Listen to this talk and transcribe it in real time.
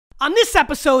On this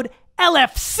episode,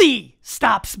 LFC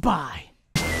stops by.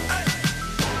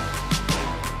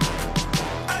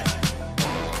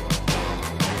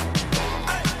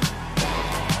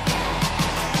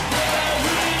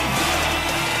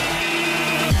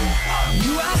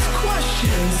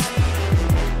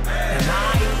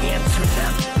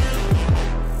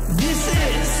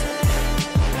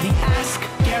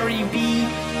 GaryVee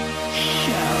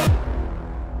Show.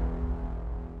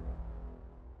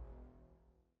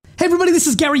 Hey everybody, this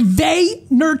is GaryVee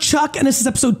Nerdchuck, and this is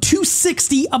episode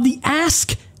 260 of the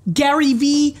Ask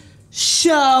GaryVee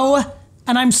Show.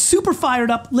 And I'm super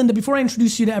fired up. Linda, before I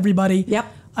introduce you to everybody,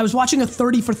 I was watching a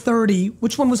 30 for 30.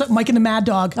 Which one was it? Mike and the Mad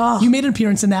Dog. Oh, you made an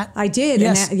appearance in that. I did.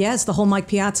 Yes. And yes, the whole Mike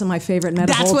Piazza, my favorite Met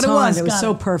of all time. That's what it was. It was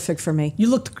so perfect for me. Do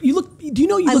you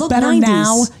know you look better 90s.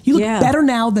 Now? You look better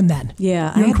now than then.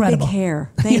 Yeah, You're I incredible. had big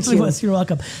hair. Thank you. Yes, you're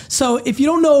welcome. So if you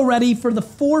don't know already, for the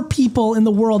 4 people in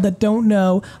the world that don't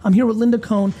know, I'm here with Linda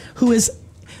Cohn, who is,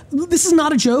 this is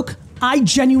not a joke, I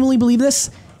genuinely believe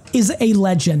this, is a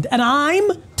legend. And I'm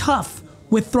tough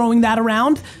with throwing that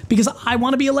around because I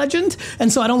want to be a legend, and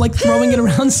so I don't like throwing it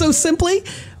around so simply,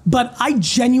 but I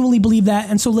genuinely believe that.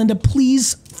 And so Linda,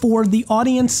 please, for the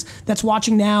audience that's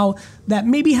watching now that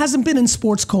maybe hasn't been in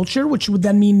sports culture, which would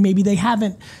then mean maybe they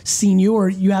haven't seen you or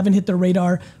you haven't hit their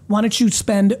radar, why don't you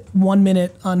spend 1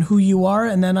 minute on who you are,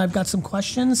 and then I've got some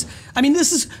questions. I mean,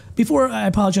 this is, before, I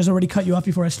apologize, I already cut you off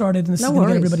before I started, and this is going to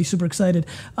get everybody super excited.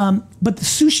 But the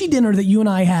sushi dinner that you and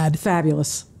I had.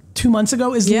 Fabulous. 2 months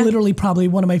ago is literally probably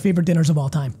one of my favorite dinners of all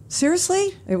time.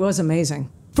 Seriously? It was amazing.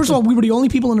 First of all, we were the only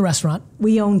people in the restaurant.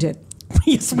 We owned it.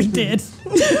 Yes, we did.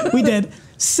 We did.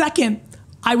 Second,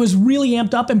 I was really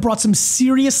amped up and brought some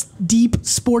serious, deep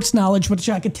sports knowledge, which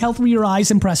I could tell through your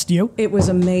eyes impressed you. It was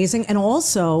amazing. And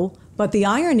also, but the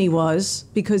irony was,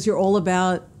 because you're all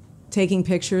about taking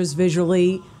pictures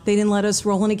visually, they didn't let us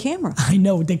roll any camera. I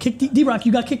know. They kicked D-Rock,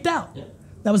 you got kicked out. Yeah.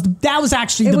 That was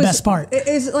actually the best part.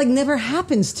 It like never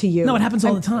happens to you. No, it happens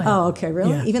all the time. Oh, okay,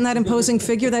 really? Yeah. Even that imposing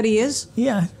figure that he is?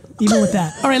 Yeah, even with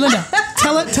that. All right, Linda,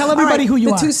 tell everybody who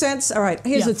you are. The 2 cents? All right,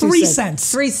 here's the 2 3 cents.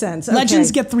 cents. 3 cents. Okay. Legends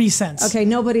get 3 cents. Okay,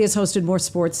 nobody has hosted more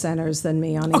sports centers than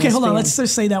me on ESPN. Okay, hold on, let's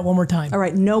just say that one more time. All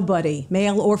right, nobody,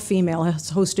 male or female,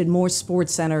 has hosted more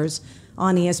sports centers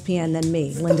on ESPN than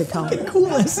me, Linda Cohn.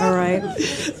 Coolest. All right.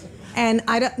 And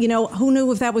I don't, who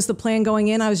knew if that was the plan going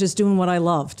in? I was just doing what I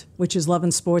loved, which is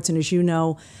loving sports. And as you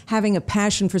know, having a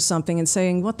passion for something and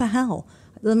saying, what the hell?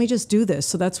 Let me just do this.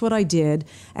 So that's what I did.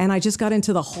 And I just got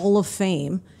into the Hall of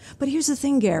Fame. But here's the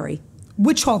thing, Gary.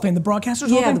 Which Hall of Fame? The Broadcasters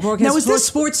Hall of Fame? Yeah, the Broadcasters.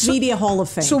 Sports Media Hall of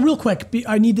Fame. So real quick,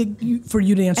 I need for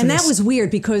you to answer this. And this. that was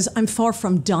weird because I'm far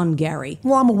from done, Gary.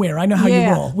 Well, I'm aware. I know how you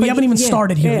roll. We haven't even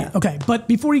started here yet. Okay, but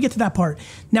before you get to that part,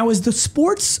 now is the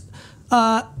sports,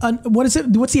 what is it?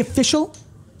 What's the official?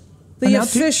 The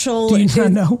official. Do you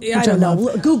not know? I don't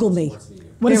know. Google me.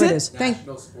 What is it?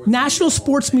 National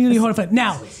Sports Media Hall of Fame.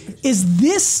 Now, is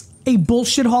this a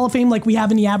bullshit Hall of Fame like we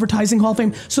have in the Advertising Hall of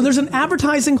Fame? So there's an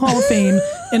Advertising Hall of Fame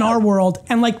in our world,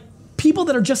 and like people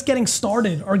that are just getting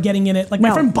started are getting in it. Like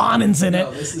my friend Bonin's in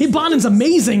it. Bonin's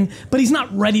amazing, but he's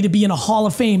not ready to be in a Hall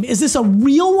of Fame. Is this a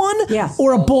real one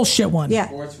or a bullshit one? Yeah.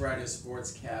 Sports writers,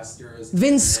 sportscasters.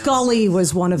 Vince Scully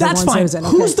was one of the ones fine. I was in.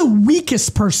 Who's the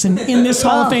weakest person in this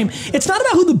Hall of Fame? It's not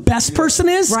about who the best person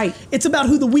is. Right. It's about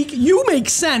who the weak. You make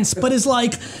sense, but is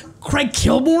like Craig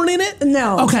Kilborn in it?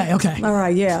 No. Okay. All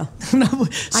right, yeah. No,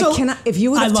 so I cannot, if you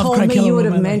would have told me you would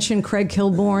have mentioned Craig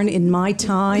Kilborn in my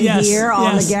time here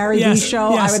on the GaryVee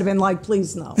Show, I would have been like,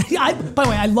 please no. By the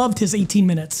way, I loved his 18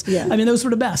 minutes. Yeah. I mean, those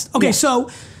were the best. Okay, so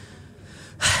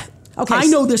I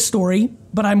know this story,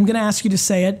 but I'm going to ask you to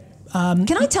say it.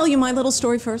 Can I tell you my little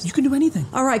story first? You can do anything.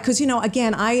 All right, because,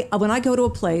 again, when I go to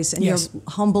a place and your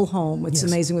humble home, it's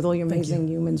amazing with all your amazing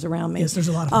humans around me. Yes, there's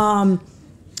a lot of them.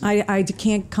 I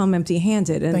can't come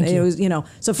empty-handed, and it was,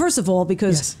 So first of all,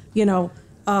 because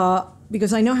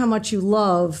because I know how much you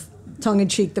love,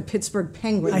 tongue-in-cheek, the Pittsburgh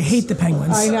Penguins. I hate the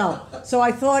Penguins. I know. So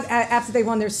I thought after they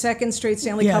won their second straight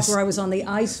Stanley Cup, where I was on the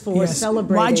ice for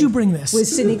celebrating. Why'd you bring this? With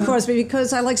Sidney Crosby,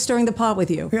 because I like stirring the pot with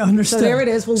you. Yeah, understood. So there it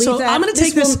is. We'll leave that. I'm going to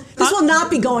take this. This will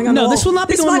not be going on the wall. No, this will not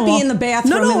be going on the wall. This might be in the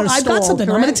bathroom. No, I've got something.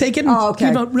 Correct? I'm going to take it and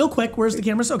okay. Real quick. Where's the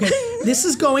cameras? Okay. This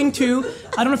is going to,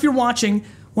 I don't know if you're watching,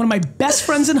 one of my best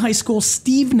friends in high school,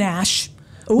 Steve Nash,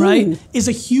 right, is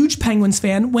a huge Penguins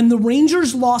fan. When the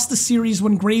Rangers lost the series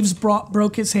when Graves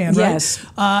broke his hand, right?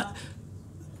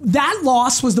 That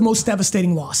loss was the most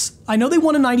devastating loss. I know they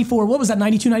won in 94. What was that,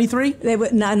 92, 93? They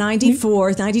were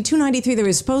 94, 92, 93. They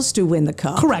were supposed to win the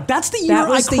Cup. Correct. That's the year. That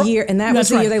was the year, and that was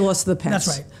the year they lost to the Pens.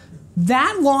 That's right.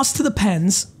 That loss to the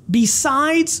Pens,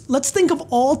 besides, let's think of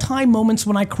all-time moments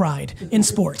when I cried in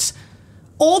sports.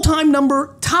 all-time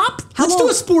number top. Let's do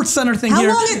a SportsCenter thing here.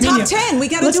 How long is top 10? We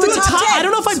got to do a top 10. I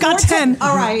don't know if I've got 10.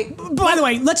 All right. By the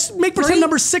way, let's make pretend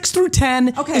number 6 through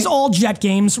 10 is all Jet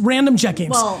games, random Jet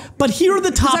games. Well, but here are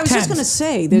the top 10. I was just going to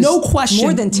say, there's no question,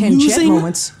 more than 10 Jet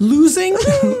moments. Losing,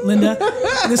 Linda,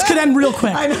 this could end real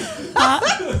quick.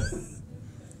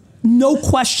 No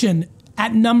question,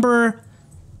 at number...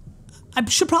 I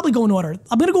should probably go in order.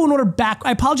 I'm going to go in order back.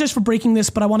 I apologize for breaking this,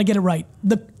 but I want to get it right.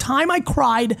 The time I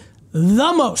cried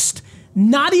the most,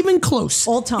 not even close,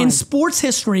 all time in sports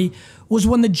history, was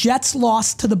when the Jets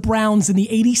lost to the Browns in the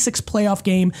 '86 playoff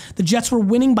game. The Jets were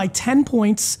winning by 10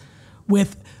 points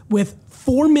with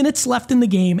 4 minutes left in the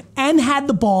game and had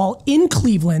the ball in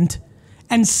Cleveland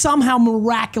and somehow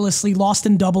miraculously lost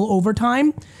in double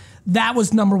overtime. That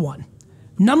was number 1.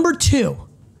 Number 2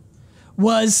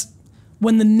 was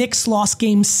when the Knicks lost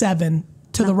Game 7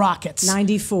 to the Rockets.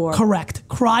 94. Correct.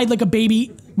 Cried like a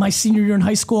baby my senior year in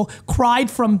high school.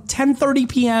 Cried from 10:30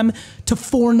 p.m. to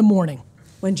 4 in the morning.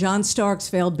 When John Starks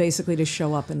failed basically to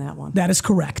show up in that one. That is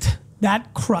correct.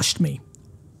 That crushed me.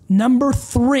 Number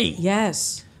 3.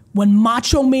 Yes. When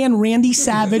Macho Man Randy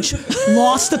Savage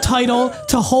lost the title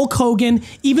to Hulk Hogan,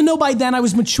 even though by then I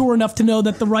was mature enough to know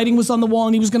that the writing was on the wall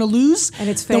and he was going to lose. And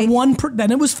it's fake?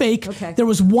 Then it was fake. Okay. There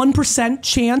was 1%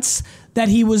 chance that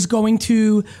he was going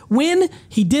to win.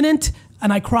 He didn't,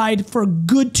 and I cried for a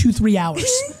good 2-3 hours.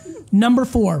 Number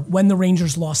 4, when the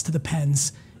Rangers lost to the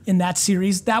Pens in that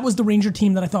series. That was the Ranger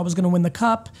team that I thought was going to win the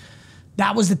Cup.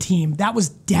 That was the team. That was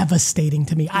devastating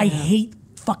to me. Yeah. I hate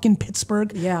fucking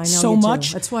Pittsburgh so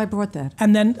much. That's why I brought that.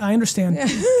 And then, I understand.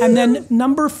 And then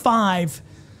number 5.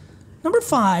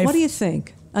 What do you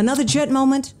think? Another Jet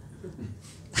moment?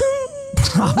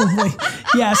 Probably,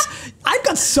 yes. I've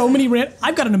got so many.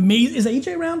 I've got an amazing. Is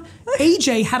AJ around?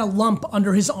 AJ had a lump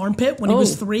under his armpit when he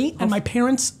was 3, and my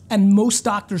parents and most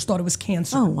doctors thought it was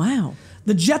cancer. Oh, wow.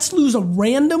 The Jets lose a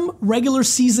random regular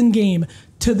season game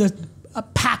to the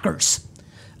Packers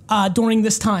during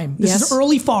this time. This is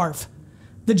early Favre.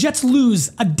 The Jets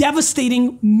lose a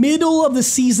devastating middle of the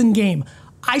season game.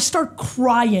 I start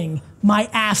crying my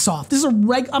ass off. This is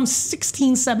I'm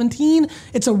 16, 17.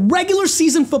 It's a regular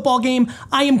season football game.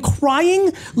 I am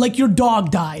crying like your dog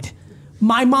died.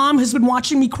 My mom has been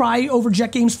watching me cry over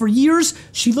Jet games for years.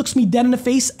 She looks me dead in the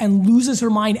face and loses her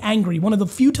mind angry. One of the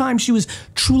few times she was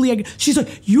truly angry. She's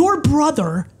like, your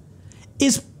brother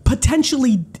is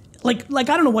potentially... Like I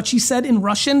don't know what she said in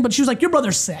Russian, but she was like, your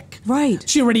brother's sick. Right.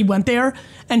 She already went there.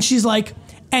 And she's like,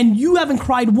 and you haven't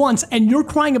cried once, and you're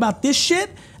crying about this shit?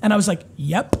 And I was like,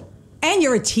 yep. And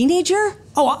you're a teenager?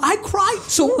 Oh, I cried.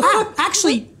 So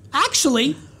actually,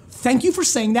 thank you for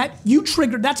saying that. You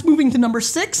triggered. That's moving to number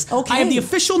 6. Okay. I have the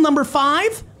official number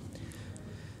 5.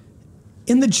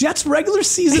 In the Jets regular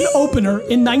season opener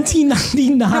in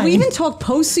 1999. Have we even talked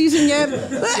postseason yet?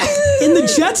 In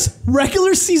the Jets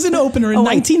regular season opener in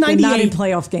 1998. Not in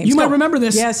playoff games. You might remember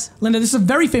this. Yes. Linda, this is a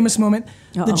very famous moment.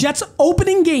 The Jets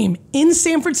opening game in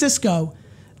San Francisco,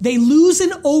 they lose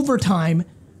in overtime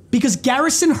because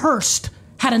Garrison Hurst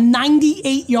had a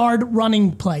 98-yard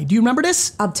running play. Do you remember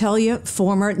this? I'll tell you,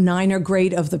 former Niner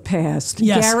great of the past.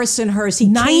 Yes. Garrison Hurst.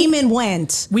 He came and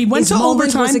went. We went to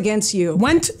overtime. Was against you.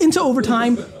 Went into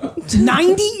overtime.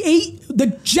 98.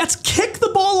 The Jets kicked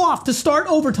the ball off to start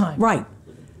overtime. Right.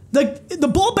 The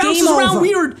ball bounces around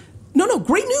weird. No,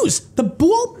 great news. The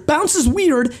ball bounces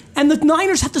weird, and the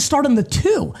Niners have to start on the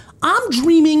 2. I'm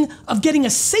dreaming of getting a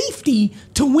safety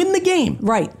to win the game.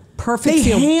 Right. Perfect.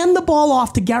 They hand the ball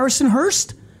off to Garrison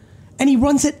Hurst, and he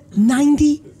runs it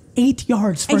 98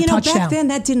 yards for a touchdown. Back then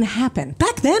that didn't happen.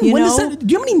 Back then, when is that?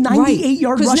 Do you have any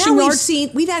 98-yard rushing yards?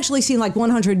 We've actually seen like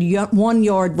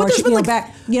 101-yard rushing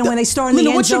back. When they start in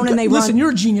the end zone and they run. Listen,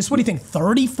 you're a genius. What do you think?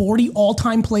 30, 40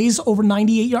 all-time plays over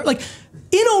 98 yards? Like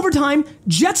in overtime,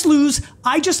 Jets lose.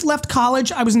 I just left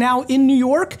college. I was now in New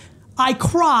York. I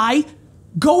cry,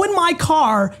 go in my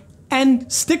car,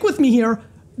 and stick with me here.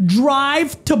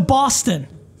 Drive to Boston.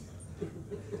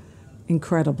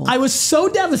 Incredible. I was so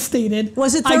devastated.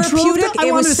 Was it therapeutic?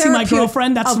 I wanted to see my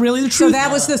girlfriend. That's really the truth. So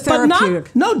that was the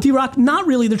therapeutic. No, D-Rock, not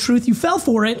really the truth. You fell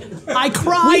for it. I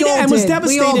cried and was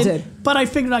devastated. We all did. But I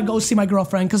figured I'd go see my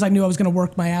girlfriend because I knew I was going to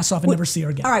work my ass off and never see her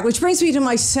again. All right, which brings me to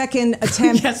my second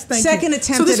attempt. Yes, thank you.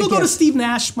 So this will go to Steve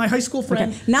Nash, my high school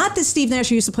friend. Okay. Not the Steve Nash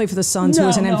who used to play for the Suns, who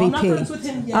was an MVP. I'm not friends with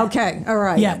him yet. Okay, all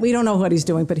right. Yeah. We don't know what he's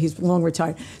doing, but he's long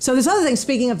retired. So there's other things,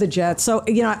 speaking of the Jets. So,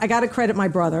 I got to credit my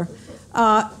brother.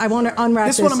 I want to unwrap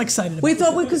this. This one I'm excited about. We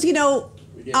thought, because,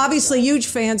 obviously huge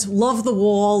fans, love the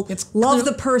wall, love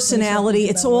the personality.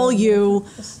 It's all you.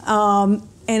 And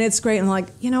it's great. And like,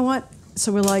 you know what?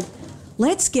 So we're like,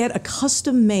 let's get a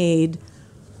custom-made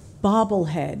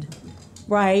bobblehead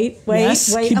Wait.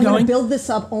 Yes, keep I'm going going. to build this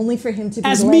up only for him to be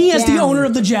As let me, as the down. owner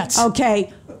of the Jets.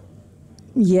 Okay.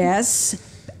 Yes.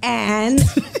 And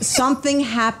something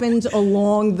happened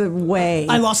along the way.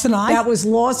 I lost an eye? That was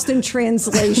lost in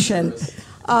translation.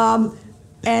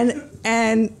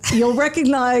 And you'll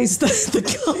recognize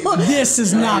the color. This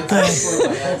is not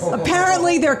good.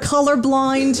 Apparently, they're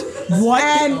colorblind. What?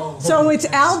 And so it's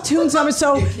Altoon's number.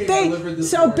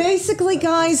 So basically,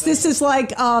 guys, this is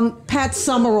like Pat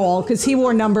Summerall, because he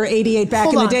wore number 88 back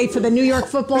Hold in the on. day for the New York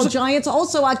Football Giants.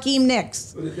 Also, Akeem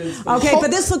Nicks. Okay, but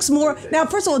this looks more. Now,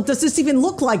 first of all, does this even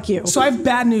look like you? So I have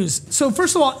bad news. So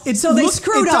first of all, they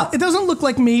screwed up. It doesn't look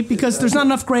like me because there's not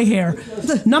enough gray hair.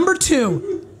 Number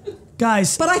 2,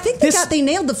 guys. But I think they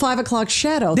nailed the 5 o'clock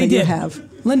shadow They that did. you have.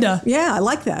 Linda. Yeah, I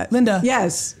like that. Linda.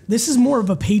 Yes. This is more of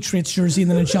a Patriots jersey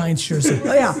than a Giants jersey.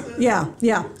 Yeah.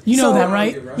 You know So- that,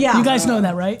 right? Yeah. You guys know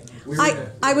that, right?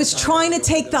 I was trying to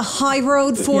take the high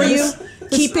road for Yes. you.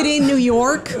 Keep it in New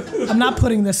York. I'm not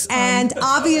putting this. And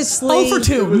obviously. 0 for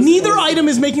 2. Neither item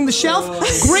is making the shelf.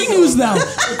 Great news,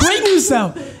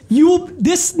 though.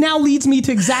 This now leads me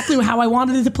to exactly how I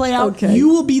wanted it to play out. Okay. You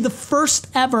will be the first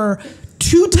ever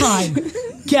 2-time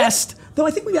guest. Though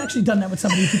I think we've actually done that with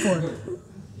somebody before.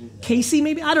 Casey,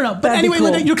 maybe? I don't know. But That'd be anyway,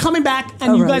 cool. Linda, you're coming back,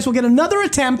 and All you right. guys will get another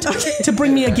attempt to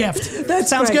bring me a gift. That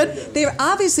sounds good? They're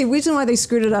obviously, reason why they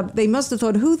screwed it up, they must have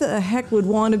thought, who the heck would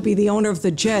want to be the owner of the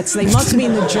Jets? They must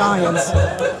mean the Giants.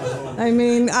 I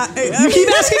mean, You keep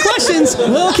asking questions.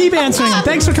 We'll keep answering them.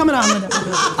 Thanks for coming on,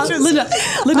 Linda.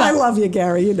 Linda. I love you,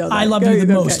 Gary. You know that. I love you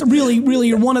the most. Really,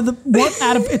 you're one of the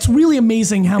it's really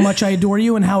amazing how much I adore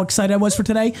you and how excited I was for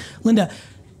today. Linda,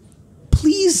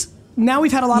 please, now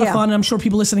we've had a lot of fun, and I'm sure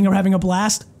people listening are having a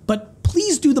blast, but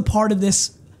please do the part of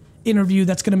this interview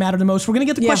that's going to matter the most. We're going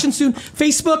to get the questions soon.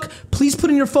 Facebook, please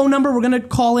put in your phone number. We're going to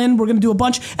call in. We're going to do a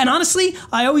bunch. And honestly,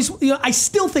 I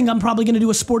still think I'm probably going to do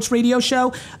a sports radio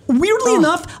show. Weirdly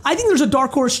enough, I think there's a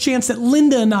dark horse chance that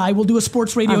Linda and I will do a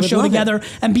sports radio show together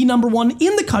and be number 1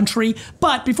 in the country.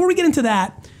 But before we get into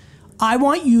that, I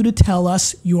want you to tell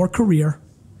us your career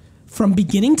from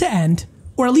beginning to end,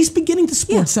 or at least beginning to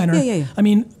SportsCenter. Yeah. I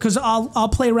mean, because I'll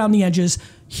play around the edges.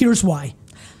 Here's why.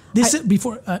 This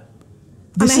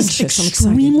is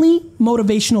extremely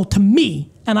motivational to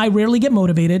me, and I rarely get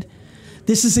motivated.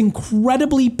 This is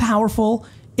incredibly powerful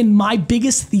in my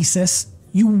biggest thesis.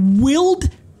 You willed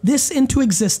this into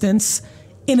existence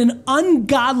in an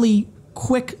ungodly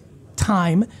quick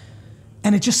time,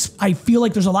 and I feel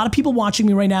like there's a lot of people watching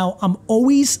me right now. I'm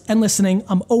always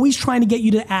trying to get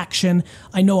you to action.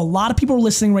 I know a lot of people are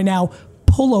listening right now.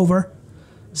 Pull over.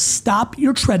 Stop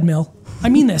your treadmill. I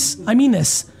mean this.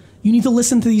 You need to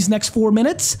listen to these next 4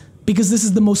 minutes because this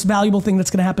is the most valuable thing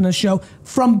that's going to happen in the show.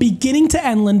 From beginning to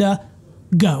end, Linda,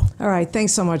 go. All right.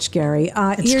 Thanks so much, Gary.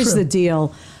 Here's true. the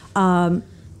deal.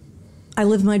 I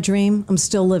live my dream. I'm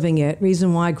still living it.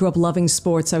 Reason why I grew up loving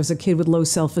sports. I was a kid with low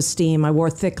self-esteem. I wore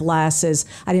thick glasses.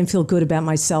 I didn't feel good about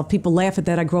myself. People laugh at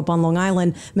that. I grew up on Long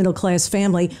Island, middle-class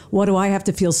family. What do I have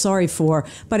to feel sorry for?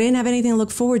 But I didn't have anything to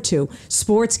look forward to.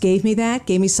 Sports gave me that,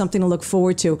 gave me something to look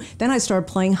forward to. Then I started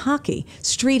playing hockey,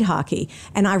 street hockey.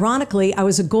 And ironically, I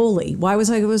was a goalie. Why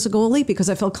was I a goalie? Because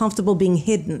I felt comfortable being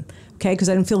hidden. Okay, because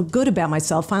I didn't feel good about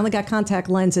myself. Finally got contact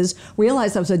lenses,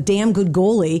 realized I was a damn good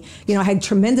goalie. You know, I had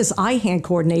tremendous eye-hand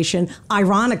coordination,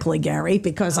 ironically, Gary,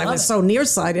 because I was so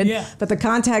nearsighted, but the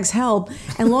contacts help.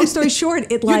 And long story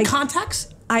short, You had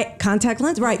contacts? Contact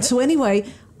lens, right. So anyway,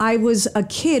 I was a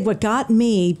kid. What got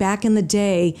me back in the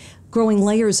day, growing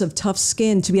layers of tough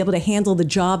skin to be able to handle the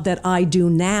job that I do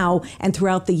now and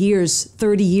throughout the years,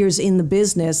 30 years in the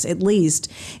business at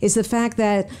least, is the fact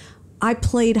that I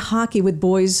played hockey with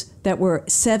boys that were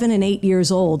 7 and 8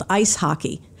 years old, ice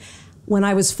hockey, when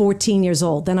I was 14 years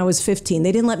old. Then I was 15.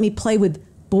 They didn't let me play with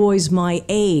boys my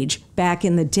age back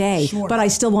in the day, but I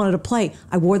still wanted to play.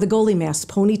 I wore the goalie mask,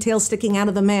 ponytail sticking out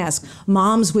of the mask.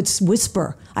 Moms would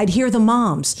whisper. I'd hear the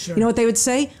moms. You know what they would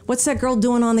say? What's that girl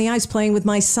doing on the ice playing with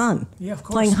my son? Yeah, of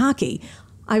course. Playing hockey.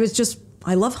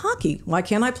 I love hockey. Why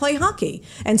can't I play hockey?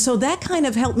 And so that kind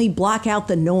of helped me block out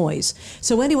the noise.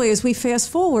 So anyway, as we fast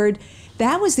forward,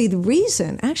 that was the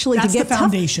reason, actually, That's to get the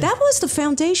foundation. That was the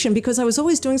foundation because I was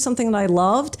always doing something that I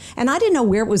loved, and I didn't know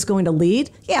where it was going to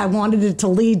lead. Yeah, I wanted it to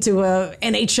lead to a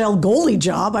NHL goalie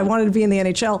job. I wanted to be in the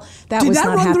NHL. That was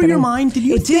not happening. Did that run through your mind?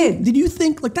 Did you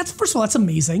think like that's first of all, that's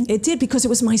amazing. It did because it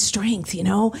was my strength, you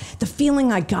know? The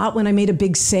feeling I got when I made a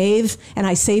big save and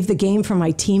I saved the game for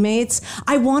my teammates.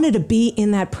 I wanted to be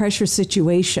in that pressure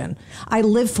situation. I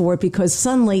lived for it because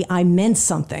suddenly I meant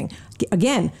something.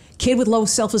 Again, kid with low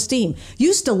self-esteem,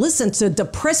 used to listen to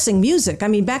depressing music. I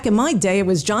mean, back in my day, it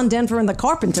was John Denver and the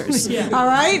Carpenters. Yeah. All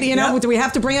right? You know, do we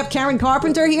have to bring up Karen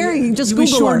Carpenter here? You just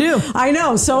Google sure her. Do. I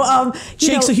know. So,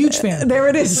 Jake's a huge fan. There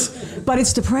it is. But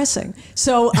it's depressing.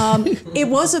 So it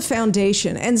was a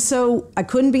foundation. And so I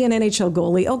couldn't be an NHL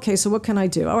goalie. Okay, so what can I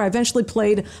do? All right, I eventually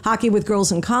played hockey with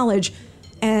girls in college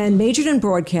and majored in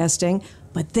broadcasting.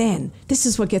 But then, this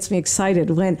is what gets me excited.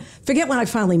 Forget when I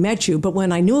finally met you, but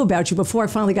when I knew about you, before I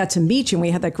finally got to meet you, and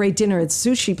we had that great dinner at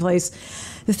sushi place,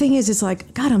 the thing is, it's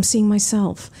like, God, I'm seeing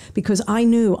myself. Because I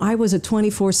knew I was a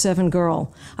 24/7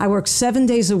 girl. I worked 7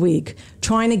 days a week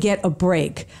trying to get a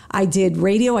break. I did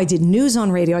radio, I did news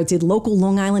on radio, I did local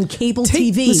Long Island cable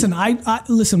TV. Listen,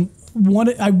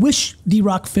 I wish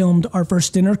D-Rock filmed our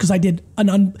first dinner, because I did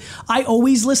I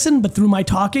always listen, but through my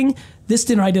talking, this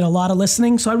dinner I did a lot of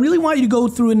listening. So I really want you to go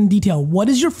through it in detail. What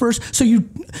is your first? So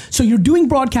you're doing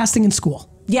broadcasting in school.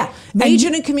 Yeah,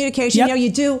 majored in communication. Yep. You know, you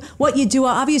do what you do.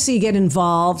 Obviously, you get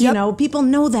involved. Yep. You know, people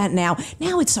know that now.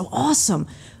 Now it's so awesome.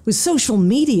 With social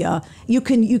media, you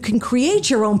can create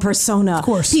your own persona. Of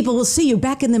course. People will see you.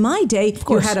 Back in my day,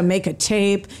 you had to make a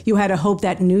tape. You had to hope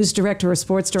that news director or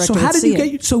sports director would see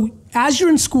it. So as you're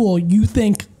in school, you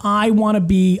think, I want to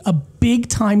be a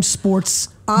big-time sports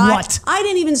what? I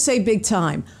didn't even say big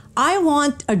time. I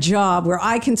want a job where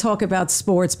I can talk about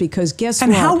sports, because guess what?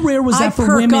 And how rare was that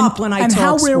for women? Up when I talk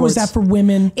how rare sports. was that for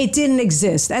women? It didn't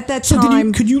exist at that so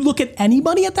time. Could you look at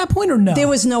anybody at that point, or no? There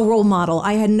was no role model.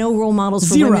 I had no role models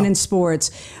for women in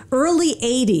sports. Early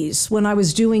 80s, when I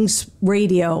was doing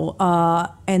radio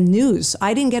and news,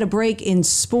 I didn't get a break in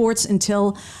sports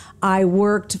until I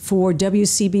worked for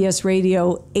WCBS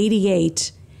Radio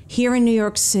 88 here in New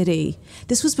York City.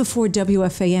 This was before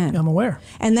WFAN. I'm aware.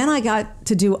 And then I got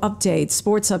to do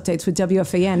sports updates with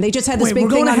WFAN. They just had this big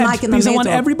thing on Mike and the Mantle. I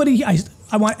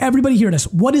want everybody to hear this.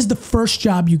 What is the first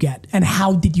job you get, and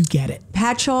how did you get it?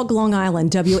 Patchogue, Long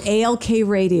Island, WALK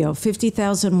Radio,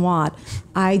 50,000 watt.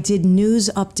 I did news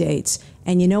updates.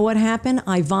 And you know what happened?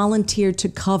 I volunteered to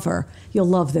cover. You'll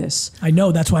love this. I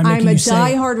know, that's why I'm making you say it.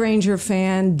 I'm a diehard Ranger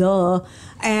fan, duh.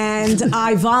 And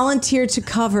I volunteered to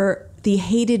cover the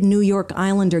hated New York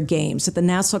Islander games at the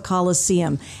Nassau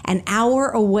Coliseum, an hour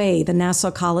away, the Nassau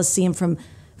Coliseum from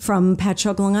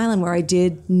Patchogue, Long Island, where I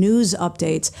did news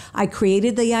updates. I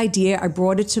created the idea. I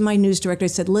brought it to my news director. I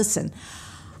said, listen,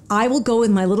 I will go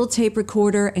with my little tape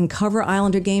recorder and cover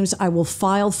Islander games. I will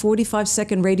file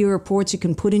 45-second radio reports you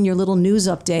can put in your little news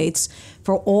updates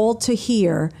for all to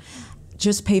hear.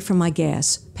 Just pay for my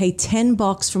gas. Pay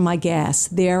 $10 for my gas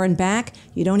there and back.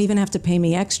 You don't even have to pay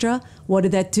me extra. What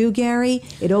did that do, Gary?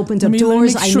 It opened up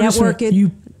doors. I networked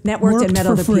and met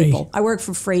other people. I worked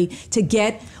for free to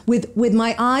get with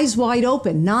my eyes wide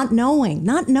open, not knowing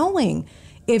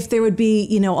if there would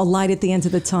be, a light at the end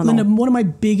of the tunnel. Linda, one of my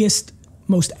biggest,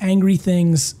 most angry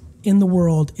things in the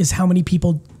world is how many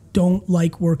people don't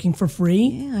like working for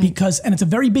free, and it's a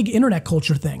very big internet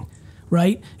culture thing.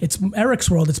 Right? It's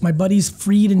Eric's world. It's my buddies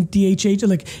Freed and DHH.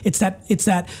 Like it's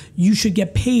that you should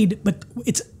get paid, but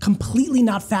it's completely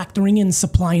not factoring in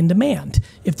supply and demand.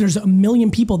 If there's 1 million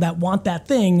people that want that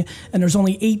thing and there's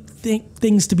only 8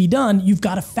 things to be done, you've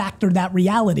got to factor that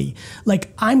reality.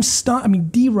 Like I'm stunned. I mean,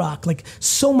 D-Rock, like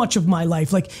so much of my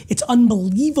life, like it's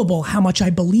unbelievable how much I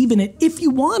believe in it. If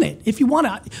you want it,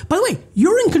 by the way,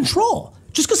 you're in control.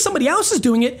 Just because somebody else is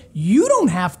doing it, you don't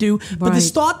have to. Right. But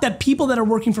this thought that people that are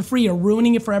working for free are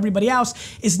ruining it for everybody else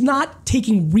is not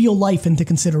taking real life into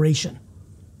consideration.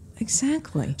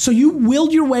 Exactly. So you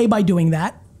willed your way by doing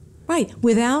that. Right.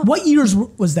 Without. What years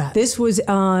was that? This was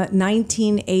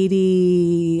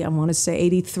 1980, I want to say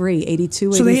 83,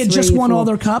 82, so 83. They had just won all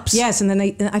their cups? Yes, and then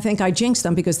I think I jinxed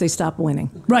them because they stopped winning.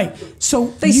 Right.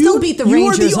 So they still beat the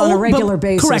Rangers on a regular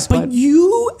basis. Correct, but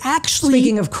you actually...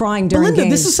 Speaking of crying during Belinda,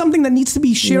 games. This is something that needs to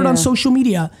be shared on social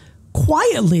media.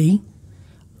 Quietly,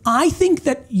 I think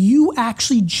that you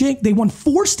actually they won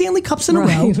 4 Stanley Cups in a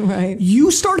row. Right.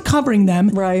 You start covering them.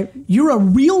 Right. You're a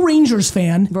real Rangers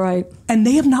fan. Right. And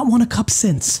they have not won a cup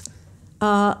since.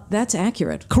 That's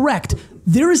accurate. Correct.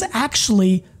 There is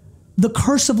actually the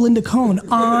curse of Linda Cohn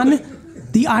on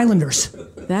the Islanders.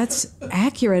 That's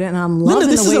accurate, and I'm loving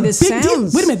Linda, the way this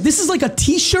sounds. Wait a minute. This is like a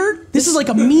T-shirt. This is like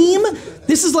a meme.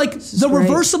 This is like the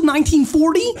reverse of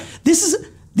 1940. This is.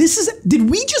 Did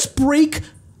we just break?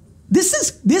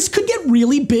 This could get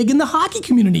really big in the hockey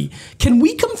community. Can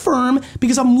we confirm,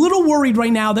 because I'm a little worried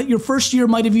right now that your first year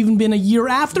might have even been a year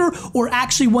after or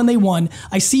actually when they won.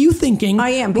 I see you thinking. I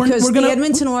am, because the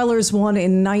Edmonton Oilers won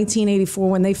in 1984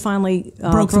 when they finally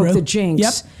broke the jinx.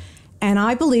 Yep. And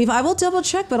I believe, I will double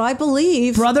check, but I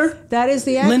believe brother, that is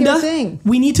the accurate Linda, thing.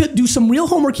 We need to do some real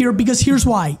homework here, because here's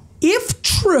why. If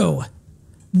true,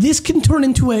 this can turn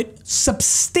into a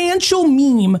substantial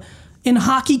meme in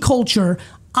hockey culture.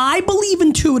 I believe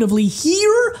intuitively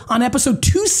here on episode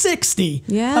 260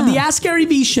 of the Ask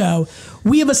GaryVee show,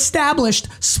 we have established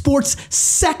sports'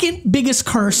 second biggest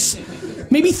curse.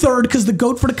 Maybe third, because the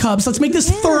GOAT for the Cubs. Let's make this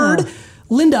third.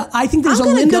 Linda, I think there's a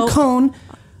Linda Cohn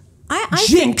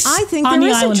jinx I think on there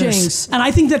the is Islanders. a jinx. And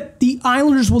I think that the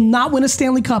Islanders will not win a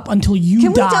Stanley Cup until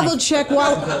you die. Can we double check?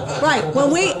 Well, right.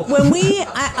 When we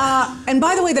and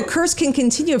by the way, the curse can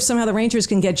continue if somehow the Rangers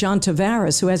can get John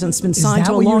Tavares, who hasn't been signed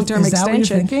to a long-term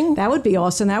extension. That would be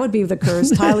awesome. That would be the curse.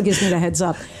 Tyler gives me the heads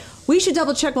up. We should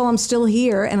double check while I'm still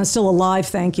here and I'm still alive.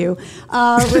 Thank you.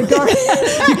 Regarding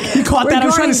you caught that? I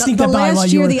was trying to sneak that by while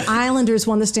you were. Last year, the Islanders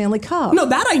won the Stanley Cup. No,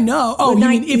 that I know. Oh, you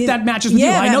mean if that matches with you?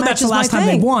 I know that's the last time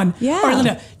they won. Yeah. All right,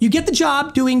 Linda, you get the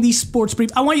job doing these sports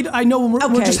briefs. I want you to, I know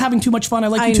we're just having too much fun. I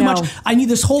like you too much. I need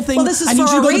this whole thing. Well, this is I need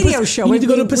for you to our go radio to show. You need to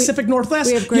go to Pacific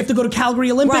Northwest. You have to go to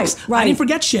Calgary Olympics. Right. I didn't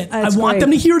forget shit. That's I want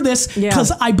them to hear this because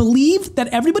Yeah. I believe that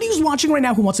everybody who's watching right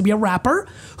now who wants to be a rapper,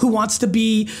 who wants to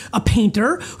be a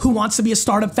painter, who wants to be a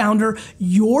startup founder,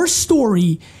 your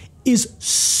story is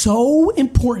so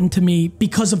important to me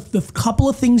because of the couple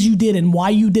of things you did and why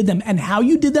you did them and how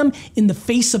you did them in the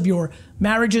face of your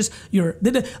marriages.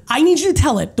 I need you to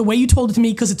tell it the way you told it to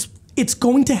me because it's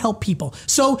going to help people.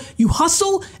 So you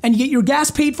hustle and you get your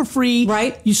gas paid for free.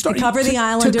 Right. You start to cover the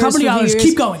Islanders. To cover the Islanders.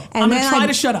 Keep going. And I'm going to try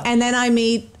to shut up. And then I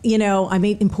meet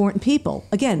important people.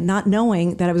 Again, not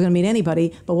knowing that I was going to meet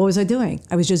anybody, but what was I doing?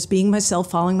 I was just being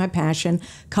myself, following my passion,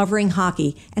 covering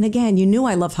hockey. And again, you knew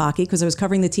I love hockey because I was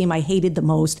covering the team I hated the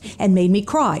most and made me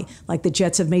cry, like the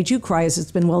Jets have made you cry, as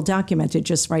it's been well documented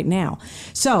just right now.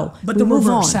 So, but the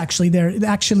reverse, actually,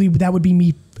 that would be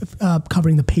me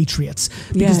covering the Patriots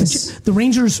because the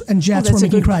Rangers and Jets were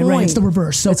making me cry. Right, it's the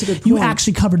reverse. So you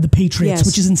actually covered the Patriots,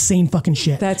 which is insane fucking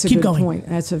shit. That's a good point.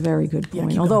 That's a very good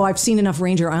point. Although I've seen enough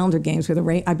Ranger Islander games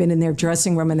where I've been in their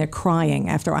dressing room and they're crying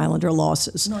after Islander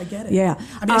losses. No, I get it. Yeah,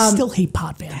 I mean, I still hate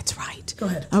Potvin. That's right. Go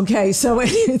ahead. Okay, so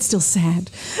it's still sad.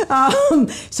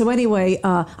 So anyway,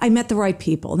 I met the right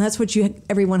people, and that's what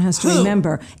everyone has to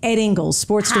remember. Ed Ingles,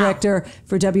 sports director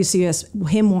for WCS,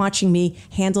 him watching me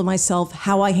handle myself,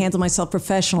 how I handle myself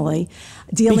professionally,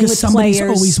 dealing with somebody's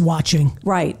players. Always watching,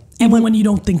 right? Even when you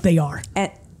don't think they are.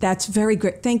 That's very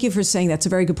great. Thank you for saying that's a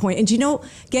very good point. And do you know,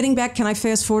 getting back, can I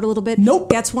fast forward a little bit? Nope.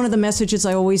 That's one of the messages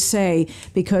I always say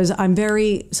because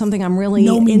something I'm really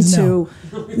into.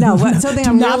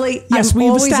 Yes,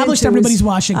 we've established everybody's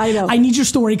watching. I know. I need your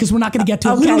story because we're not going to get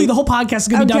to it. Literally, the whole podcast is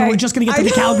going to be done. We're just going to get to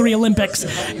the Calgary Olympics.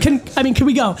 Can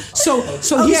we go? So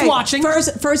he's watching.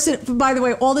 First, by the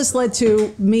way, all this led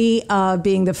to me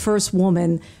being the first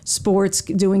woman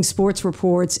doing sports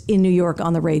reports in New York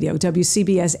on the radio.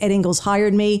 WCBS, Ed Ingles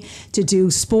hired me to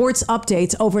do sports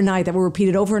updates overnight that were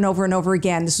repeated over and over and over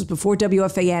again. This was before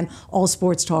WFAN, all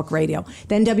sports talk radio.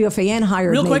 Then WFAN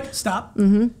hired me. Real quick, stop.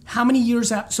 Mm-hmm. How many years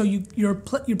after? So you're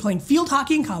playing field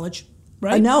hockey in college,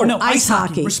 right? No, ice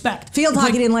hockey. Respect. Field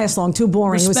hockey didn't last long. Too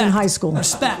boring. Respect. It was in high school.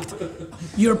 Respect.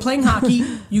 You're playing hockey.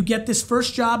 You get this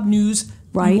first job news.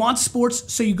 Right. You want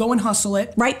sports, so you go and hustle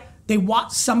it. Right. They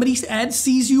watch Ed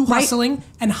sees you hustling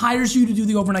and hires you to do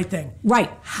the overnight thing.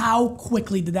 Right. How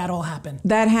quickly did that all happen?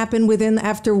 That happened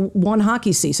after one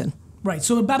hockey season. Right.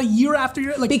 So about a year after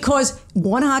you're because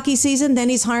one hockey season, then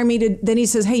he's hiring me then he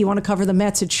says, hey, you want to cover the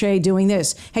Mets at Shea doing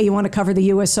this? Hey, you want to cover the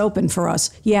US Open for us?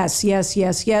 Yes.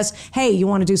 Hey, you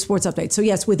want to do sports updates? So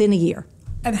yes, within a year.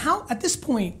 And how, at this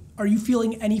point, are you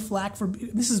feeling any flack for,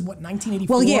 this is what,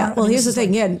 1984? Well, yeah. Well, here's the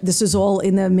thing. This is all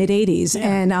in the mid-'80s. Yeah.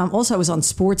 And also I was on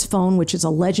Sports Phone, which is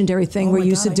a legendary thing where you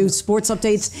used to do sports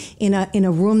updates in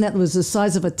a room that was the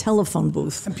size of a telephone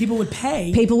booth. And people would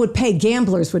pay.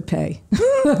 Gamblers would pay.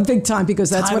 Big time, because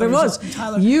that's what it was.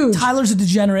 Huge. Tyler's a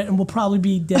degenerate and will probably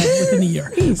be dead within a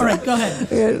year. All right, go ahead.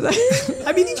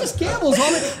 I mean, he just gambles.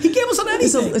 He gambles on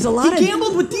anything. He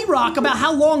gambled with D-Rock about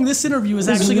how long this interview is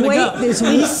actually going to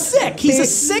go. He's sick. He's a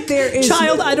sick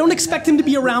child. I don't expect him to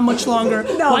be around much longer.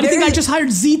 Why do you think I just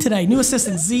hired Z today? New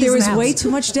assistant. Z. There is way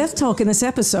too much death talk in this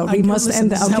episode. We must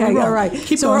end that. Okay, all right.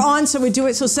 So we're on. So we do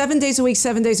it. So 7 days a week,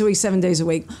 7 days a week, 7 days a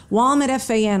week. While I'm at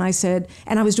FAN, I said,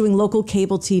 and I was doing local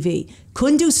cable TV.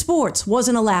 Couldn't do sports.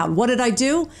 Wasn't allowed. What did I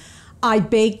do? I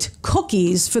baked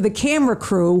cookies for the camera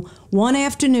crew one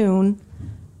afternoon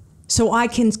so I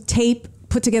can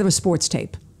put together a sports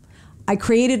tape. I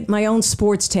created my own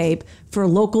sports tape for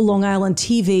local Long Island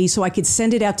TV so I could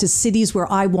send it out to cities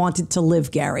where I wanted to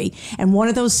live, Gary. And one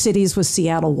of those cities was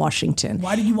Seattle, Washington.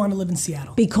 Why did you want to live in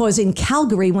Seattle? Because in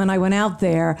Calgary, when I went out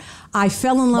there, I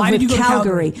fell in love with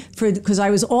Calgary. Because I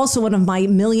was also one of my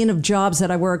million of jobs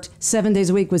that I worked 7 days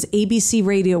a week was ABC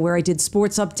Radio, where I did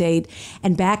Sports Update.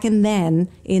 And back then,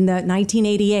 in the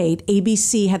 1988,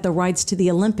 ABC had the rights to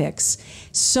the Olympics.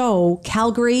 So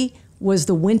Calgary was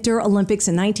the Winter Olympics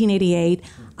in 1988.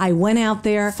 I went out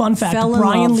there. Fun fact: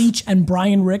 Brian Leach and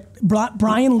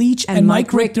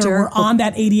Mike Richter were on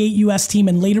that '88 U.S. team,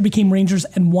 and later became Rangers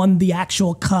and won the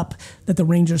actual cup that the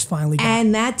Rangers finally got.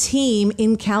 And that team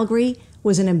in Calgary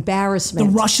was an embarrassment.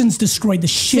 The Russians destroyed the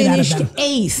shit out of them.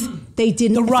 Finished 8th. They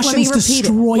didn't. The Russians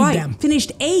destroyed them.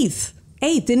 Finished 8th.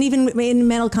 Didn't even in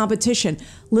medal competition.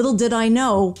 Little did I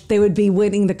know they would be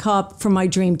winning the cup from my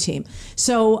dream team.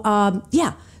 So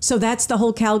yeah. So that's the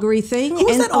whole Calgary thing. Who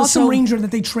was that awesome Ranger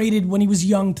that they traded when he was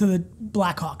young to the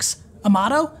Blackhawks?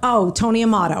 Amato? Oh, Tony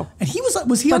Amato. And he was he on that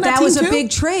team too? But that was a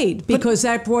big trade because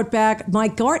that brought back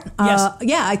Mike Gartner. Yes.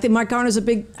 Yeah, I think Mike Gartner's a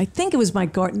big. I think it was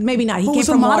Mike Gartner. Maybe not. He came was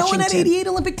from Amato Washington. in that '88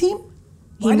 Olympic team?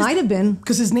 He might have been.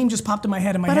 Because his name just popped in my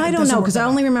head. But I don't know because I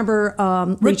only remember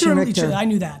Richter. I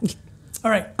knew that. All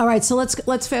right. So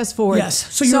let's fast forward.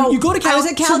 Yes. So you go to Calgary. I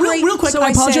was at Calgary. So real quick, I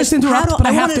apologize to interrupt, but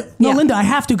I have to. No, Linda, I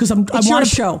have to because I want your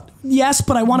show. Yes,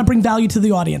 but I want to bring value to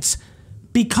the audience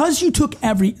because you took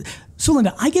So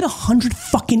Linda, I get 100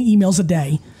 fucking emails a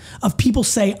day of people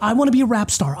say, I want to be a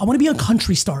rap star. I want to be a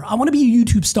country star. I want to be a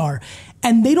YouTube star.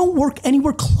 And they don't work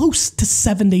anywhere close to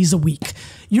 7 days a week.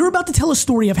 You're about to tell a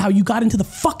story of how you got into the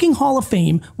fucking Hall of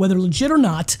Fame, whether legit or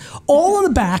not, all on the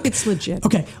back. It's legit.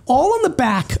 Okay. All on the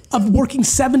back of working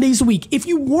 7 days a week. If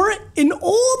you weren't in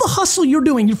all the hustle you're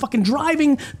doing, you're fucking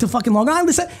driving to fucking Long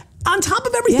Island. On top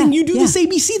of everything, you do this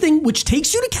ABC thing, which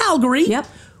takes you to Calgary. Yep.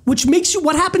 Which makes you,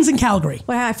 what happens in Calgary?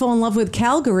 Well, I fall in love with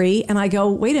Calgary and I go,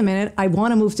 wait a minute, I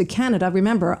want to move to Canada.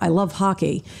 Remember, I love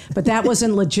hockey, but that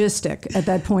wasn't logistic at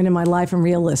that point in my life and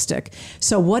realistic.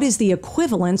 So what is the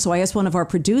equivalent? So I asked one of our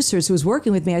producers who was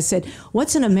working with me, I said,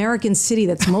 what's an American city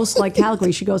that's most like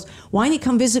Calgary? She goes, why don't you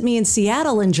come visit me in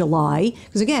Seattle in July?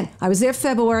 Because again, I was there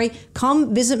February,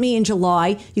 come visit me in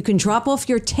July. You can drop off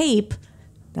your tape,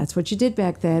 that's what you did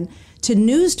back then, to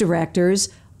news directors,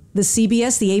 the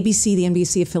CBS, the ABC, the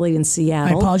NBC affiliate in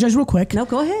Seattle. I apologize real quick. No,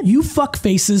 go ahead. You fuck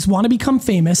faces want to become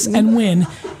famous and win.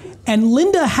 And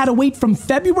Linda had to wait from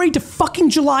February to fucking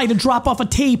July to drop off a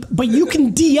tape, but you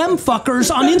can DM fuckers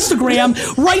on Instagram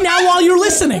right now while you're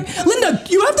listening. Linda,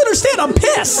 you have to understand, I'm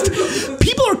pissed.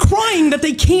 People are crying that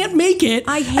they can't make it,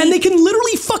 and they can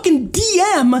literally fucking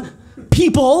DM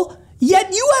people,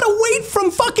 yet you had to wait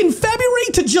from fucking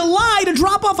February to July to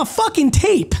drop off a fucking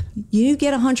tape. You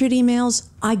get 100 emails,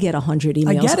 I get 100 emails.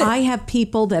 I get it. I have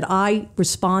people that I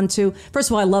respond to. First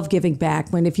of all, I love giving back.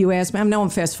 When if you ask me, I know I'm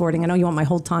fast forwarding. I know you want my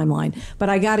whole timeline, but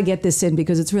I got to get this in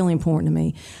because it's really important to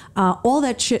me. All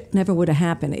that shit never would have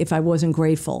happened if I wasn't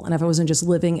grateful and if I wasn't just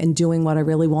living and doing what I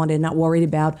really wanted and not worried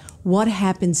about what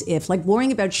happens if. Like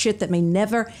worrying about shit that may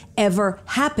never, ever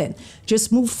happen.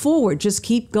 Just move forward. Just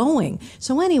keep going.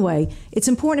 So anyway, it's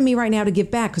important to me right now to give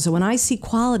back because when I see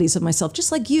qualities of myself,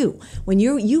 just like you, when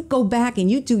you go back and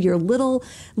you do your little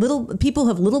people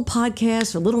have little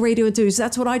podcasts or little radio interviews.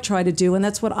 That's what I try to do, and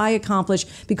that's what I accomplish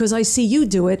because I see you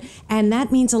do it, and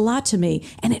that means a lot to me,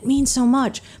 and it means so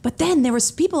much. But then there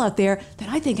is people out there that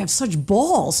I think have such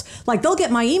balls. Like they'll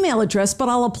get my email address, but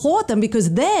I'll applaud them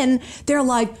because then they're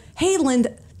like, "Hey,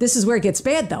 Linda," this is where it gets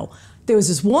bad though. There was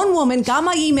this one woman got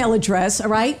my email address. All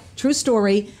right, true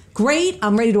story. Great.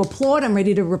 I'm ready to applaud. I'm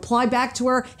ready to reply back to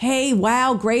her. Hey,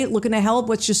 wow, great. Looking to help.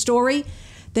 What's your story?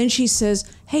 Then she says,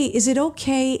 hey, is it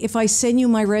okay if I send you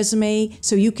my resume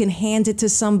so you can hand it to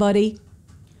somebody?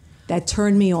 That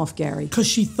turned me off, Gary. Because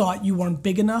she thought you weren't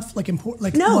big enough? Like important?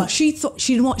 Like no, what? she thought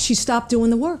she stopped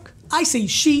doing the work. I see.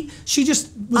 She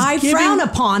just was I giving, frown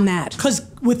upon that. Because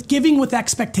with giving with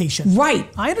expectation. Right.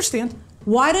 I understand.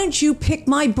 Why don't you pick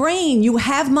my brain? You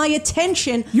have my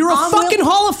attention. You're a fucking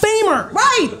Hall of Famer.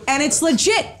 Right. And it's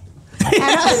legit.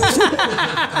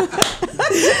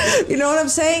 You know what I'm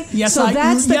saying? Yes, so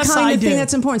that's the kind of do. thing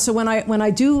that's important. So when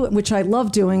I do, which I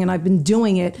love doing, and I've been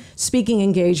doing it, speaking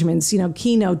engagements,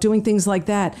 keynote, doing things like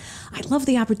that. I love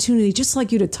the opportunity, just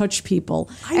like you, to touch people.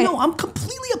 I know. I'm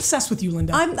completely obsessed with you,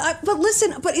 Linda. But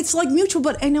listen, but it's like mutual.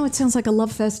 But I know it sounds like a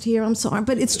love fest here. I'm sorry,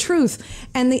 but it's truth.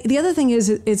 And the other thing is,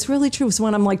 it's really true. So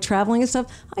when I'm like traveling and stuff,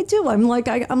 I do. I'm like,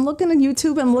 I'm looking at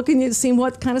YouTube. I'm looking at seeing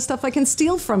what kind of stuff I can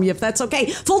steal from you, if that's okay.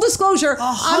 Full disclosure,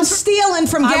 I'm stealing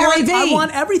from GaryVee. I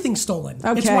want everything stolen.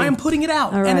 Okay. It's why I'm putting it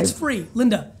out. All right. And it's free.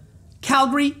 Linda,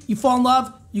 Calgary, you fall in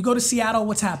love. You go to Seattle,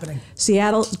 what's happening?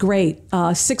 Seattle's great.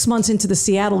 6 months into the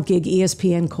Seattle gig,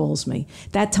 ESPN calls me.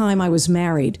 That time I was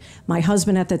married. My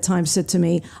husband at that time said to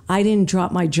me, I didn't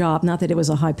drop my job. Not that it was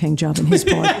a high-paying job in his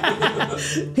part.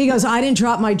 He goes, I didn't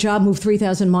drop my job, move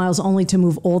 3,000 miles, only to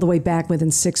move all the way back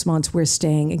within 6 months. We're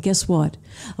staying. And guess what?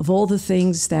 Of all the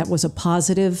things that was a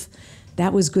positive,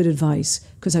 that was good advice,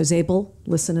 because I was able,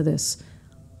 listen to this,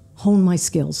 hone my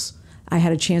skills. I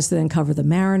had a chance to then cover the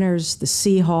Mariners, the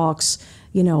Seahawks,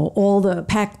 you know, all the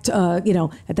packed, you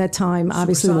know, at that time,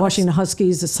 obviously the Washington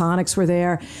Huskies, the Sonics were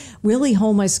there. Really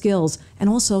hone my skills. And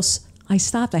also, I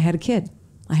stopped. I had a kid.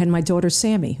 I had my daughter,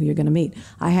 Sammy, who you're going to meet.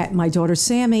 I had my daughter,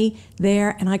 Sammy,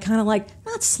 there, and I kind of like,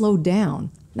 not slowed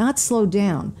down. How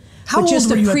old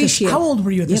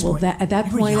were you at this point? Well, at that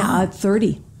point,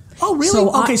 30. Oh, really?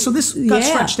 So so this got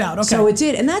stretched out. Okay. So it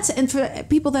did. And for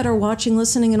people that are watching,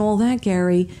 listening, and all that,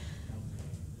 Gary,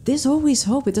 there's always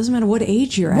hope. It doesn't matter what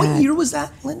age you're at. What year was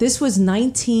that, Linda? This was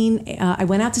I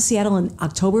went out to Seattle in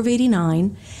October of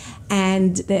 '89.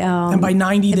 And by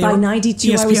 90, by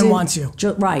 92, ESPN I was wants you.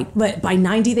 Right. But by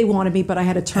 90, they wanted me, but I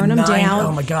had to turn them down.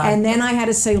 Oh, my God. And then I had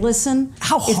to say, listen,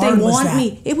 how if hard they was want that?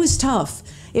 me, it was tough.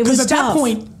 It was tough. Because at that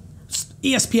point,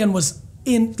 ESPN was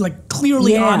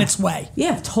clearly on its way.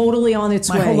 Yeah, totally on its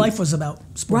way. My whole life was about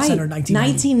SportsCenter 1990.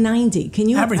 1990. Can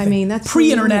you? Everything. I mean, that's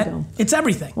pre-internet. It's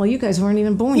everything. Well, you guys weren't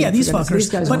even born yet. Yeah, these fuckers. These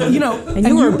guys but weren't. You know, and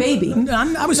you were a baby.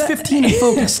 I was 15 and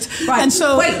focused. Right. And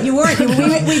so wait, you weren't.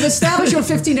 We've established you were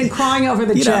 15 and crying over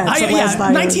the Jets.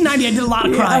 1990. I did a lot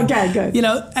of crying. Okay, good. You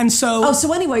know, and so. Oh,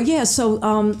 so anyway, yeah.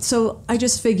 So I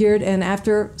just figured, and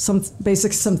after some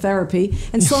therapy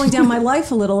and slowing down my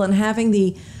life a little and having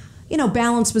the, you know,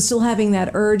 balance, but still having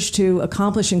that urge to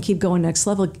accomplish and keep going next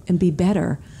level and be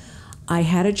better. I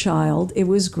had a child. It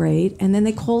was great. And then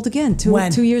they called again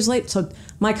 2 years later. So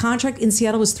my contract in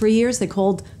Seattle was 3 years. They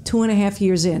called 2.5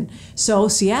 years in. So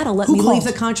Seattle let me leave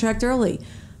the contract early.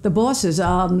 The bosses,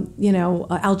 you know,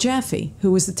 Al Jaffe,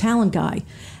 who was the talent guy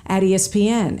at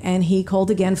ESPN. And he called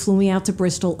again, flew me out to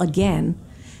Bristol again.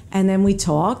 And then we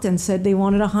talked and said they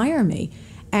wanted to hire me.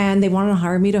 And they wanted to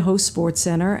hire me to host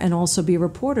SportsCenter and also be a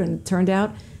reporter. And it turned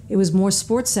out it was more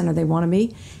SportsCenter they wanted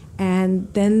me.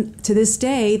 And then to this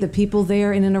day, the people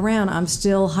there in and around, I'm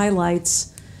still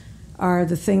highlights are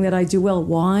the thing that I do well.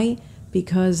 Why?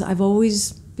 Because I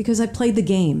played the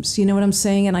games. You know what I'm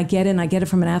saying? And I get it, and I get it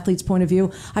from an athlete's point of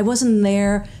view. I wasn't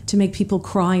there to make people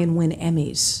cry and win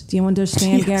Emmys. Do you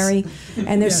understand, Yes. Gary?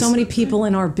 And there's so many people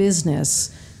in our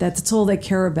business that that's all they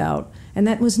care about. And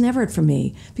that was never it for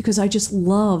me, because I just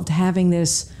loved having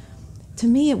this. To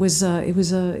me, it was a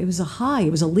high.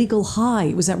 It was a legal high.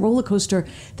 It was that roller coaster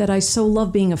that I so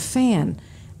love being a fan,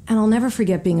 and I'll never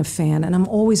forget being a fan. And I'm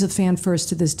always a fan first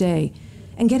to this day.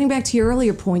 And getting back to your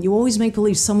earlier point, you always make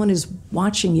believe someone is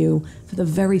watching you for the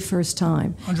very first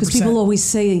time, because people always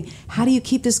say, "How do you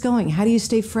keep this going? How do you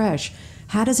stay fresh?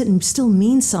 How does it still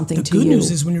mean something to you?" The good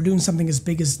news is when you're doing something as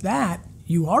big as that,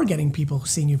 you are getting people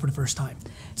seeing you for the first time.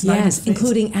 Yes,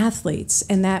 including athletes.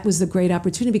 And that was the great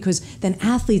opportunity, because then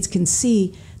athletes can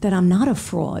see that I'm not a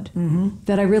fraud,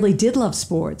 that I really did love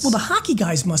sports. Well, the hockey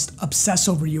guys must obsess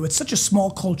over you. It's such a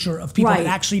small culture of people that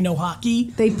actually know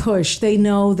hockey. They push. They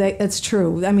know that it's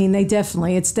true. I mean, it's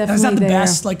definitely is that the there.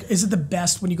 best? Like, is it the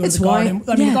best when you go to the Garden?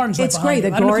 I mean, the Garden's right it's behind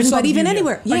great. you. The Garden, but even view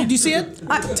anywhere. Yeah. Yeah. Do you see it?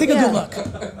 Take a good look.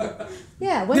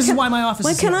 Yeah, this is why my office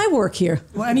when is can here. I work here?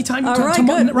 Well, anytime. All right,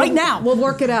 good. Right now. We'll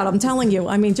work it out. I'm telling you.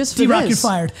 I mean, just for D-Rock, this. you're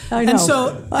fired. I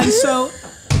know. And so,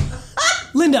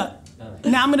 Linda,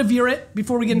 now I'm going to veer it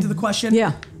before we get into the question.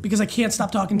 Yeah. Because I can't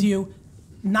stop talking to you.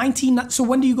 So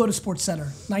when do you go to SportsCenter?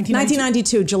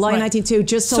 1992, July 1992.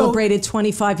 Just celebrated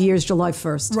 25 years, July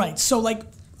 1st. Right. So,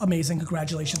 amazing.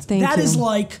 Congratulations. Thank you. That is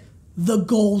like the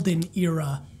golden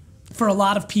era for a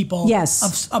lot of people.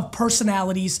 Yes. Of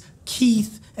personalities,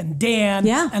 Keith and Dan.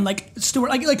 Yeah. And Stuart.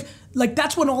 Like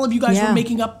that's when all of you guys were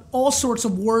making up all sorts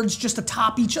of words just to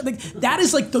top each other. That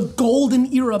is like the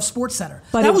golden era of SportsCenter.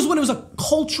 But that was when it was a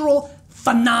cultural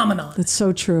phenomenon. That's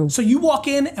so true. So you walk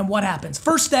in, and what happens?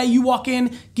 First day, you walk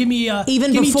in. Give me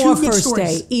even before first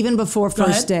day. Even before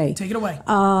first day. Take it away.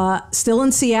 Still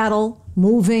in Seattle,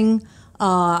 moving.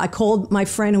 I called my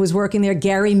friend who was working there,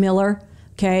 Gary Miller.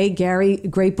 Okay, Gary,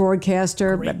 great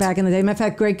broadcaster back in the day. Matter of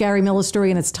fact, great Gary Miller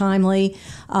story, and it's timely.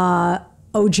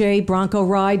 OJ Bronco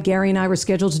ride. Gary and I were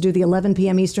scheduled to do the 11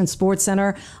 p.m. Eastern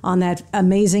SportsCenter on that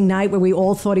amazing night where we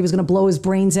all thought he was going to blow his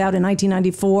brains out in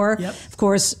 1994. Yep. Of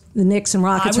course, the Knicks and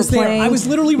Rockets were there. playing. I was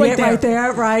literally right there. Right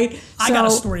there, right. I got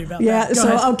a story about that. Go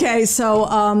ahead. Okay,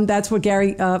 so that's what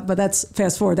Gary, but that's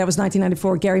fast forward. That was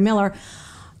 1994, Gary Miller.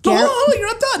 Oh, you're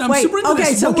not done. I'm super into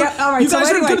this. All right. You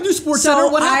guys are going to do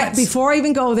SportsCenter. What happens? Before I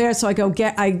even go there, so I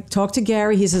talk to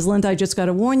Gary. He says, Linda, I just got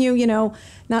to warn you,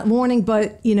 not warning,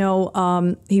 but,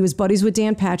 he was buddies with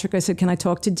Dan Patrick. I said, can I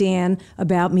talk to Dan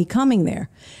about me coming there?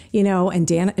 And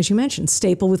Dan, as you mentioned,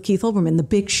 staple with Keith Olbermann, the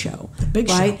big show. The big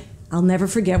show. I'll never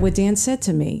forget what Dan said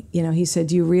to me. He said,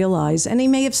 do you realize, and he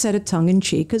may have said it tongue in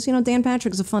cheek, because, Dan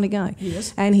Patrick is a funny guy. He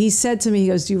is. And he said to me, he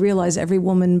goes, do you realize every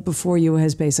woman before you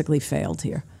has basically failed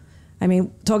here? I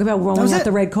mean, talk about rolling out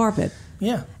the red carpet.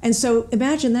 Yeah. And so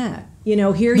imagine that. Here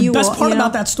you are. The best part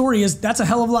about that story is that's a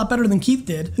hell of a lot better than Keith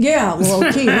did. Yeah,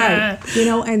 well, Keith, right.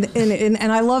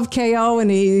 And I love KO, and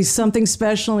he's something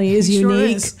special, and he is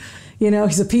unique. Is.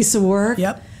 He's a piece of work.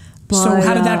 Yep. But, so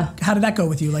how did that go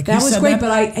with you? Like that was great,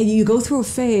 but you go through a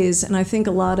phase, and I think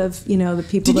a lot of the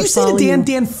people. Did you say to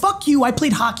Dan, fuck you? I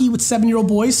played hockey with 7-year-old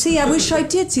boys. See, I wish I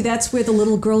did. See, that's where the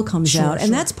little girl comes out,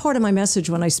 and that's part of my message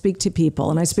when I speak to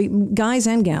people, and I speak guys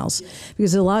and gals,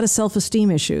 because there's a lot of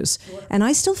self-esteem issues, and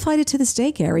I still fight it to this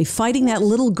day, Gary. Fighting that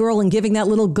little girl and giving that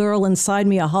little girl inside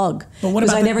me a hug,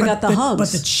 because I never got the hugs.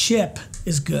 But the chip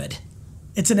is good.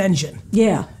 It's an engine.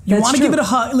 Yeah, you want to give it a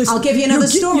hug. Listen, I'll give you another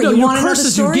story. You want another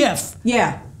story? Your GIF.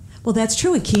 Yeah. Well, that's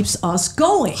true. It keeps us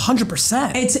going.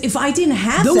 100%. It's if I didn't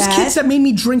have those kids that made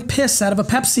me drink piss out of a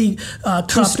Pepsi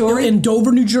cup in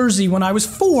Dover, New Jersey when I was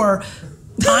 4.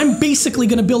 I'm basically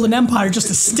going to build an empire just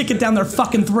to stick it down their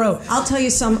fucking throat. I'll tell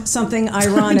you something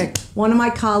ironic. One of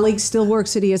my colleagues still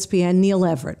works at ESPN, Neil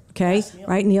Everett, okay? Yes, Neil.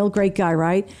 Right? Neil, great guy,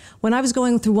 right? When I was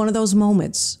going through one of those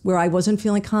moments where I wasn't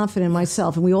feeling confident in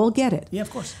myself, and we all get it. Yeah, of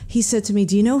course. He said to me,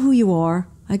 do you know who you are?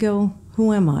 I go,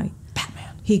 who am I?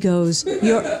 Batman. He goes,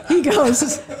 Catwoman,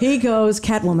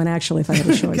 actually, if I had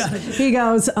a choice. He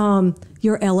goes,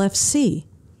 you're LFC.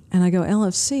 And I go,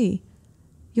 LFC?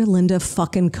 You're Linda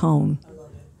fucking Cohn.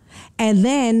 And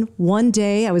then one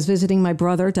day I was visiting my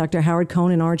brother, Dr. Howard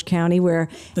Cohn in Orange County, where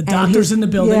the doctor's in the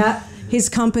building. Yeah, his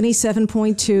company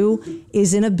 7.2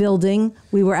 is in a building.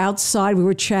 We were outside, we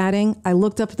were chatting. I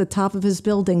looked up at the top of his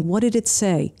building. What did it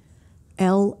say?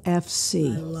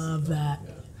 LFC. I love that.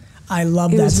 I love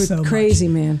that so much. It was crazy,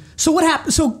 man. So what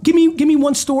happened? So give me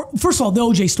one story. First of all, the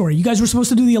OJ story. You guys were supposed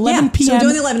to do the 11 p.m. So we're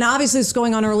doing the 11. Now, obviously, it's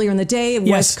going on earlier in the day,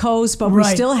 West Coast, but we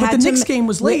still had to. But the Knicks game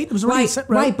was late. It was already set,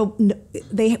 right? But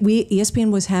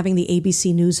ESPN was having the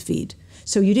ABC News feed.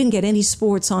 So you didn't get any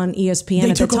sports on ESPN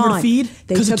at the time. They took over the feed?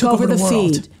 They took over the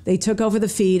feed. They took over the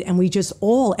feed, and we just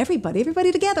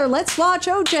everybody together, let's watch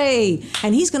OJ.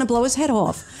 And he's going to blow his head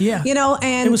off. Yeah.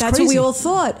 And that's what we all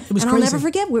thought. It was and crazy. I'll never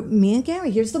forget, me and Gary,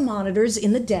 here's the monitors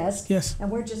in the desk. Yes. And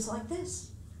we're just like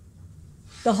this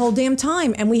the whole damn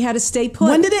time, and we had to stay put.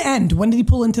 When did it end? When did he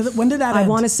pull into when did that end? I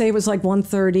want to say it was like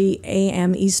 1:30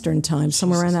 a.m. Eastern time,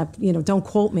 somewhere around that, don't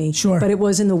quote me. Sure. But it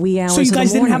was in the wee hours of the morning. So you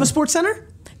guys didn't have a SportsCenter?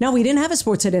 No, we didn't have a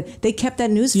SportsCenter. They kept that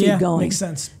news feed going. Makes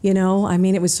sense. I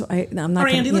mean, it was, I'm not All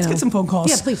right, Andy, let's get some phone calls.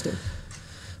 Yeah, please do.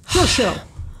 Your show.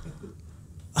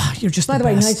 You're just By the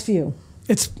way, nice view.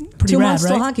 It's pretty 2 rad, months right?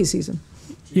 till hockey season.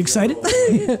 You excited?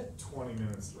 20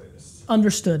 minutes latest.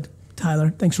 Understood,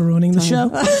 Tyler. Thanks for ruining the show.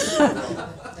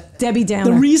 Debbie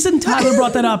Downer. The reason Tyler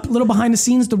brought that up, a little behind the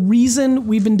scenes, the reason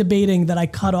we've been debating that I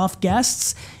cut off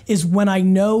guests is when I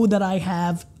know that I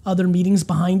have other meetings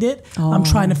behind it, I'm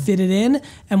trying to fit it in,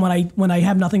 and when I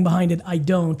have nothing behind it, I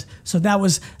don't. So that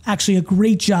was actually a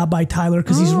great job by Tyler,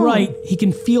 because he's right. He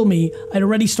can feel me. I'd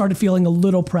already started feeling a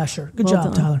little pressure. Good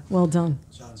job, Tyler. Well done.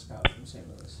 John Scott from St.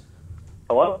 Louis.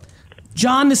 Hello?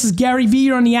 John, this is GaryVee.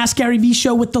 You're on the Ask GaryVee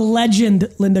show with the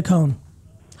legend, Linda Cohn.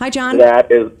 Hi, John.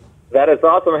 That is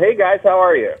awesome. Hey, guys, how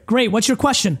are you? Great. What's your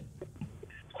question?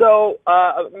 So,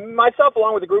 myself,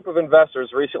 along with a group of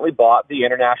investors, recently bought the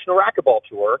International Racquetball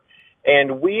Tour,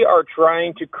 and we are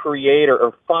trying to create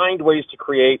or find ways to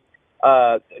create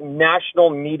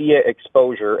national media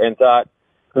exposure, and thought,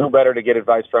 who better to get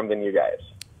advice from than you guys?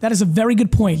 That is a very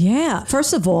good point. Yeah.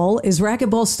 First of all, is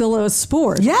racquetball still a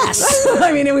sport? Yes.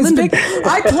 I mean, it was big.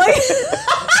 I played.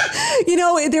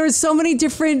 There are so many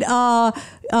different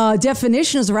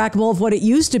definitions of racquetball of what it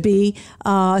used to be.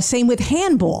 Same with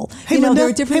handball. Hey, Linda. There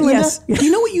are different. Hey, Linda. Yes. Do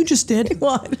you know what you just did?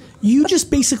 What? You just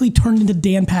basically turned into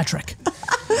Dan Patrick.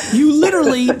 You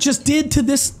literally just did to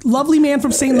this lovely man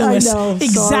from St. Louis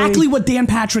exactly what Dan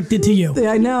Patrick did to you.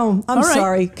 I know. I'm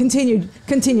sorry. Continue,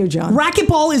 John.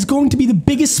 Racquetball is going to be the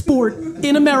biggest sport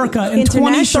in America in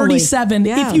 2037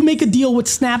 if you make a deal with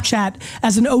Snapchat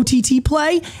as an OTT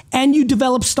play and you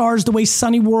develop stars the way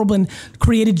Sonny Warblin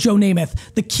created Joe Namath.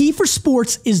 The key for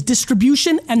sports is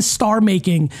distribution and star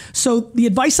making. So the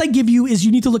advice I give you is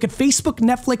you need to look at Facebook,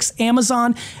 Netflix,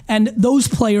 Amazon, and those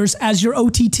players as your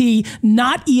OTT,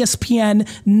 not not ESPN,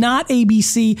 not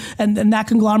ABC, and that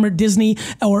conglomerate Disney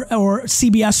or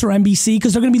CBS or NBC,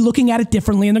 because they're going to be looking at it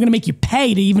differently, and they're going to make you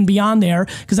pay to even be on there,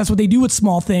 because that's what they do with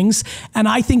small things. And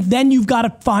I think then you've got to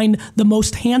find the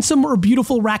most handsome or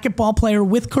beautiful racquetball player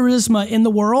with charisma in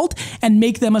the world and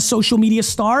make them a social media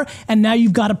star. And now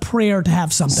you've got a prayer to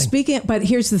have something. But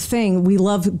here's the thing. We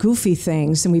love goofy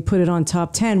things, and we put it on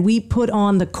top 10. We put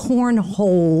on the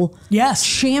cornhole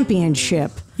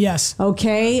championship. Yes.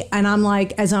 Okay. And I'm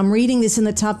like, as I'm reading this in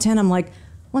the top 10, I'm like,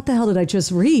 what the hell did I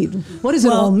just read? What does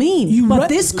it all mean?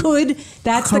 That's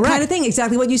the kind of thing.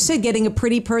 Exactly what you said, getting a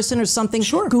pretty person or something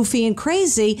goofy and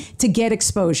crazy to get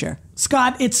exposure.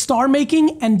 Scott, it's star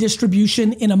making and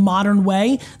distribution in a modern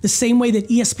way, the same way that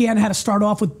ESPN had to start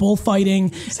off with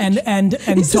bullfighting and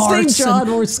It's darts. The same John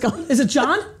or Scott. Is it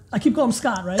John? I keep calling him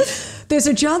Scott, right? There's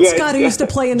a John Scott who used to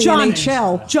play in the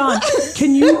NHL. John,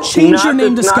 can you change your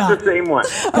name to Scott? Not the same one.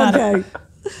 Okay.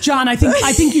 John, I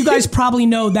think you guys probably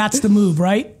know that's the move,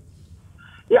 right?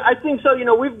 Yeah, I think so.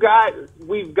 We've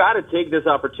got to take this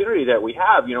opportunity that we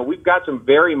have. We've got some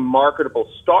very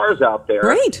marketable stars out there.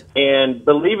 Great. And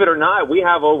believe it or not, we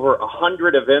have over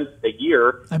 100 events a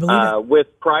year. I believe it.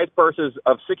 With prize purses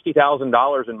of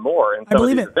 $60,000 and more in some of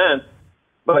these events.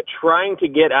 But trying to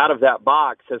get out of that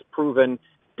box has proven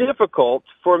difficult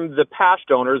for the past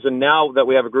owners. And now that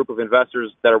we have a group of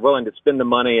investors that are willing to spend the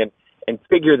money and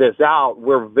figure this out,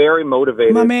 we're very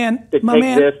motivated to take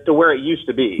this to where it used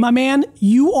to be. My man,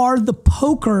 you are the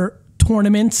poker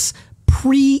tournaments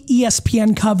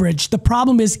pre-ESPN coverage. The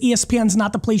problem is ESPN's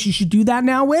not the place you should do that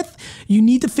now with. You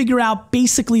need to figure out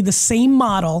basically the same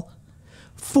model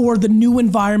for the new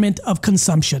environment of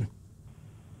consumption.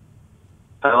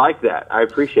 I like that. I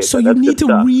appreciate that. So you need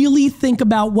to really think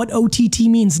about what OTT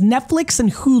means. Netflix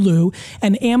and Hulu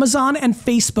and Amazon and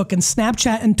Facebook and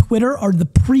Snapchat and Twitter are the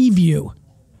preview.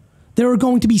 There are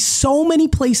going to be so many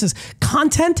places.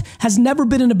 Content has never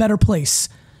been in a better place.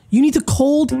 You need to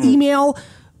cold email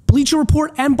Bleacher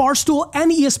Report and Barstool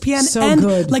and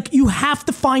ESPN. You have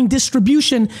to find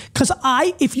distribution, because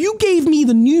if you gave me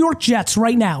the New York Jets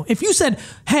right now, if you said,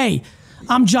 hey,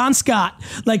 I'm John Scott,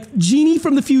 like Genie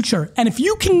from the future, and if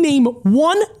you can name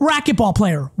one racquetball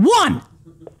player,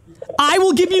 I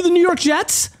will give you the New York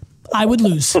Jets, I would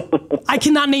lose. I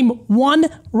cannot name one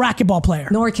racquetball player.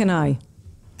 Nor can I.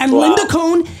 And Linda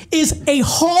Cohn is a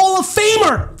Hall of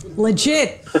Famer.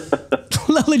 Legit.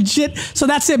 Legit. So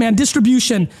that's it, man.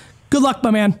 Distribution. Good luck,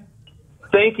 my man.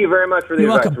 Thank you very much for the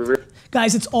advice. Welcome.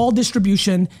 Guys, it's all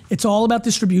distribution. It's all about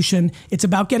distribution. It's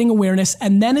about getting awareness,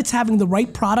 and then it's having the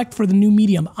right product for the new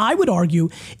medium. I would argue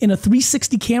in a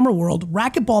 360 camera world,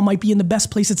 racquetball might be in the best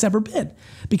place it's ever been.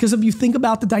 Because if you think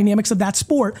about the dynamics of that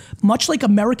sport, much like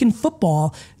American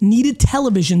football needed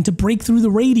television to break through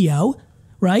the radio,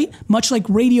 right? Much like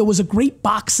radio was a great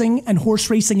boxing and horse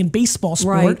racing and baseball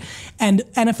sport, and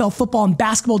NFL football and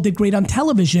basketball did great on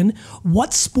television,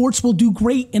 what sports will do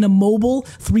great in a mobile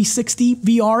 360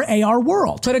 VR, AR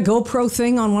world? Put a GoPro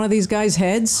thing on one of these guys'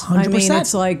 heads. 100%. I mean,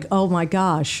 it's like, oh my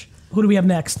gosh. Who do we have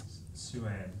next?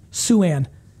 Sue-Ann.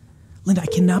 Linda, I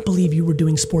cannot believe you were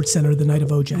doing SportsCenter the night of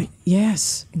OJ.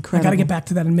 Yes, incredible. I got to get back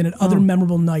to that in a minute. Other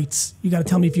memorable nights. You got to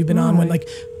tell me if you've been on when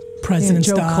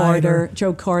presidents died.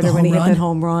 Joe Carter when he hit that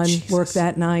home run, worked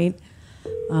that night.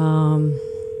 No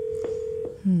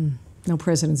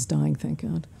presidents dying, thank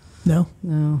God. No?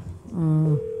 No.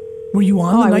 Were you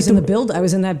on the night? I was in the build. I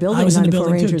was in that building. I was in the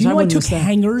building Rangers. too. Do you know I took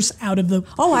hangers out of the...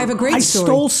 Oh, I have a great story. I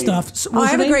stole stuff. I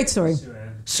have a great story.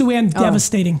 Sue-Ann,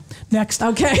 devastating. Next.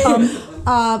 Okay.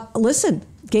 Listen,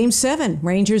 Game 7,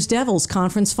 Rangers-Devils,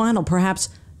 conference final, perhaps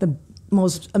the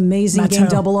most amazing game,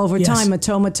 double overtime,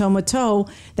 Mato.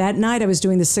 That night I was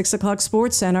doing the 6 o'clock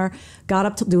SportsCenter, got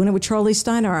up to doing it with Charlie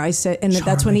Steiner. I said, and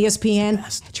that's when ESPN,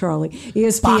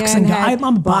 ESPN boxing had guy.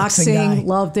 I'm a boxing guy.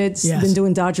 Loved it. Yes. Been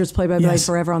doing Dodgers play-by-play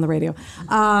forever on the radio.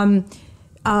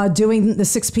 Doing the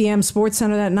 6 p.m.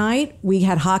 SportsCenter that night. We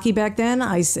had hockey back then.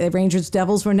 I said Rangers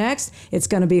Devils were next. It's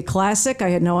going to be a classic. I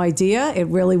had no idea. It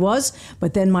really was.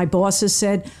 But then my bosses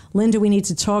said, Linda, we need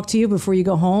to talk to you before you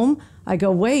go home. I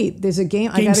go, wait, there's a game.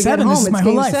 I got to get home. It's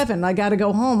game 7. I got to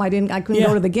go home. I couldn't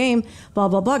go to the game, blah,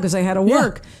 blah, blah, because I had to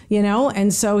work,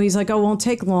 And so he's like, oh, it won't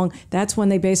take long. That's when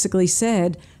they basically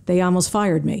said, they almost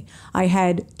fired me. I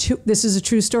had this is a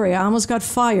true story. I almost got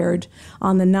fired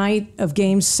on the night of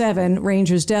Game 7,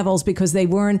 Rangers-Devils, because they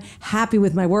weren't happy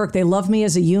with my work. They loved me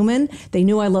as a human. They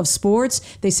knew I love sports.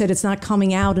 They said it's not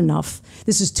coming out enough.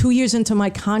 This is 2 years into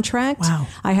my contract. Wow.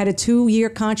 I had a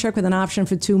 2-year contract with an option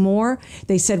for 2 more.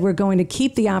 They said we're going to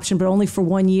keep the option, but only for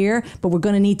 1 year, but we're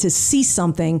going to need to see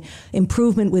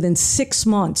improvement within 6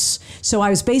 months. So I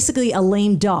was basically a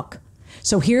lame duck.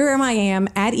 So here I am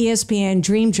at ESPN,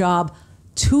 dream job,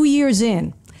 2 years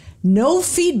in. No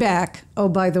feedback, oh,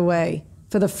 by the way,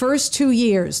 for the first 2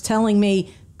 years telling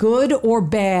me good or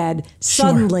bad.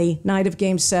 Suddenly, night of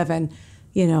Game 7,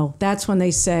 that's when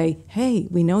they say, hey,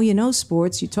 we know you know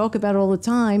sports. You talk about it all the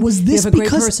time. Was this you have a great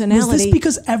personality. Was this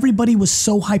because everybody was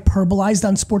so hyperbolized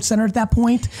on SportsCenter at that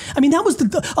point? I mean, that was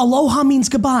the aloha means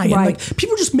goodbye. Right. And like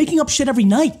people were just making up shit every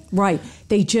night. Right.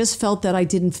 They just felt that I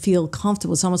didn't feel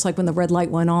comfortable. It's almost like when the red light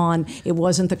went on, it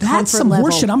wasn't the comfort That's some level.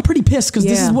 horseshit. I'm pretty pissed because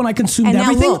this is when I consumed And now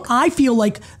everything. look. I feel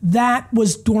like that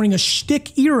was during a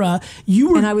shtick era.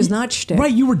 And I was not shtick.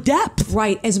 Right, you were depth.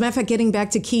 Right. As a matter of fact, getting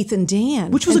back to Keith and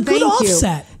Dan. Which was a good offset.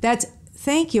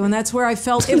 Thank you. And that's where I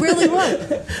felt it really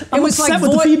was. I'm upset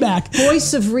with the feedback.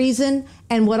 Voice of reason.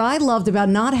 And what I loved about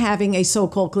not having a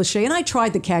so-called cliche, and I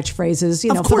tried the catchphrases,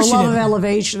 Of for the course love you of did.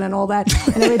 elevation and all that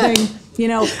and everything,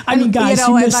 I mean, guys,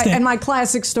 you missed it. And my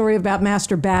classic story about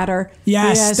Master Batter.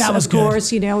 Yes, that was of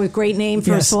course, a great name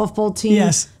for a softball team.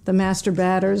 Yes. The Master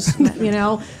Batters,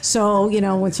 So,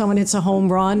 when someone hits a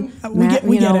home run. We get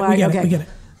it.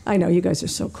 I know, you guys are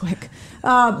so quick.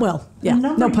 No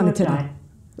pun intended.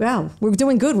 Wow, we're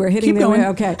doing good. We're hitting Keep going.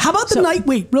 Okay. How about the night?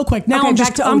 Wait, real quick. Now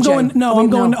back to OJ. I'm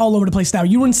going all over the place now.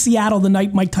 You were in Seattle the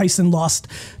night Mike Tyson lost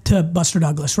to Buster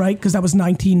Douglas, right? Because that was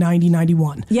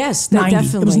 1990-91. Yes, 90.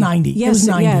 definitely. It was 90. Yes, it was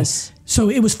 90. Yes. So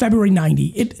it was February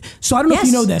 90. So I don't know if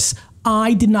you know this.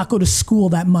 I did not go to school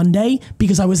that Monday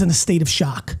because I was in a state of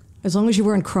shock. As long as you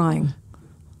weren't crying.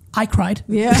 I cried.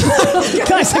 Yeah.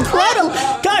 Guys, I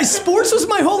cried. Guys, sports was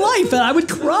my whole life, and I would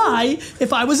cry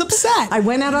if I was upset. I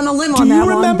went out on a limb on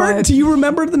that one. Do you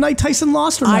remember the night Tyson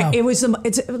lost or no? To this day,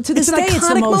 it's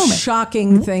the most moment.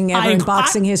 shocking thing ever in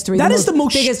boxing history. That is the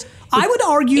most biggest. I would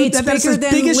argue that's the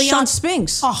than biggest Leon shock.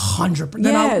 Spinks. 100%.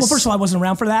 Yes. Well, first of all, I wasn't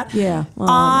around for that. Yeah. Well,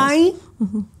 I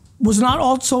was not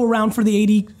also around for the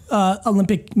 80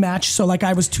 Olympic match, so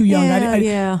I was too young.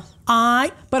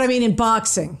 But I mean, in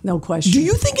boxing, no question. Do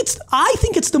you think I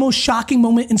think it's the most shocking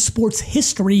moment in sports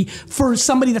history for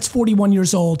somebody that's 41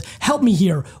 years old. Help me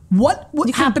here. What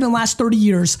happened in the last 30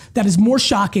 years that is more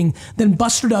shocking than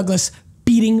Buster Douglas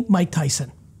beating Mike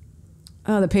Tyson?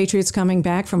 The Patriots coming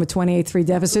back from a 28-3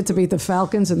 deficit to beat the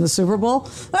Falcons in the Super Bowl?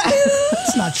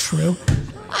 That's not true.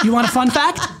 You want a fun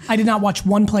fact? I did not watch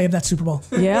one play of that Super Bowl.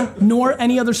 Yeah? Nor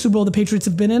any other Super Bowl the Patriots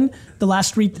have been in the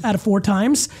last 3 out of 4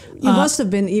 times. You must have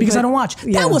been. Because I don't watch.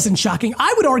 Yeah. That wasn't shocking.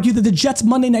 I would argue that the Jets'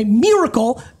 Monday Night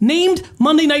Miracle, named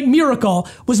Monday Night Miracle,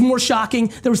 was more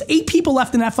shocking. There was 8 people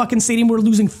left in that fucking stadium. We were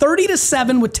losing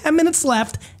 30-7 with 10 minutes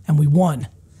left, and we won.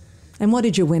 And what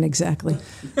did you win exactly?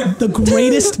 The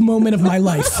greatest moment of my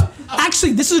life.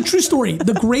 Actually, this is a true story.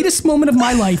 The greatest moment of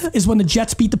my life is when the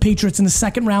Jets beat the Patriots in the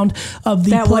second round of the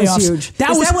playoffs. Was huge.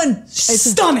 That was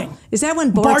stunning. Is that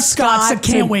when Bart Scott said,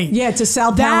 can't wait? Yeah, to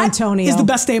Sal Paolantonio. That is the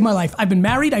best day of my life. I've been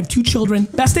married. I have 2 children.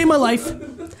 Best day of my life.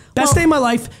 Best day of my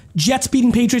life. Jets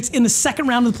beating Patriots in the second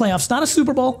round of the playoffs. Not a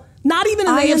Super Bowl. Not even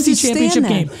an AFC Championship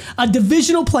game. A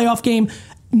divisional playoff game.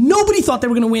 Nobody thought they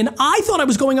were going to win. I thought I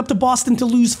was going up to Boston to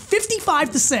lose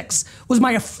 55-6 was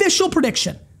my official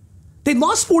prediction. They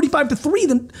lost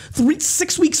 45-3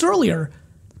 6 weeks earlier.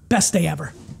 Best day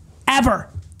ever. Ever.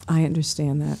 I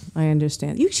understand that. I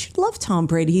understand. You should love Tom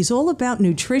Brady. He's all about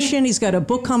nutrition. He's got a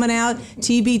book coming out,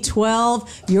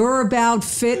 TB12. You're about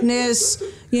fitness.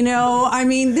 I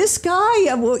mean, this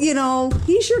guy,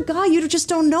 he's your guy. You just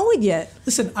don't know it yet.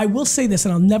 Listen, I will say this,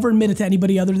 and I'll never admit it to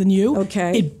anybody other than you.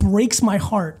 Okay. It breaks my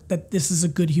heart that this is a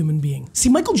good human being. See,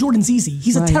 Michael Jordan's easy.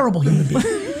 He's a terrible human being.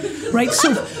 Right?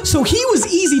 So he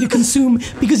was easy to consume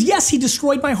because, yes, he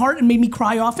destroyed my heart and made me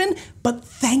cry often, but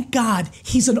thank God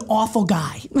he's an awful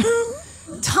guy.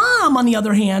 Tom, on the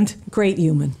other hand... Great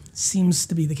human. Seems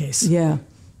to be the case. Yeah.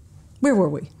 Where were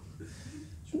we?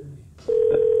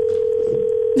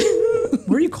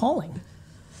 Where are you calling?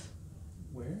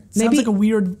 Where? Sounds like a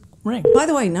weird ring. By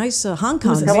the way, nice Hong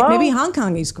Kong. Hello? Maybe Hong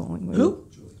Kong he's calling. Who?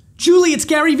 Julie, it's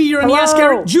GaryVee. You're on Yes,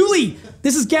 Gary. Julie,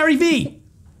 this is GaryVee.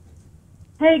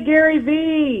 Hey,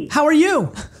 GaryVee. How are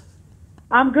you?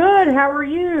 I'm good. How are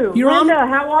you? You're Linda, on?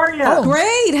 how are you? Oh.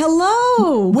 Great.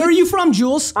 Hello. Where are you from,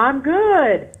 Jules? I'm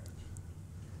good.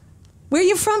 Where are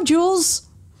you from, Jules?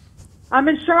 I'm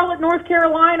in Charlotte, North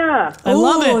Carolina. I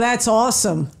love it. That's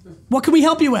awesome. What can we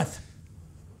help you with?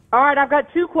 All right, I've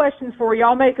got 2 questions for you.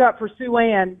 I'll make up for Sue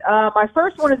Ann. My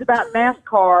first one is about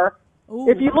NASCAR. Ooh.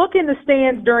 If you look in the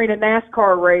stands during a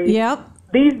NASCAR race,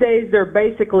 these days they're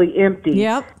basically empty.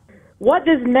 Yep. What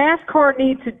does NASCAR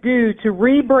need to do to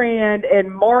rebrand and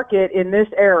market in this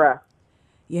era?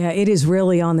 Yeah, it is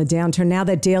really on the downturn. Now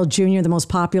that Dale Jr., the most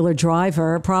popular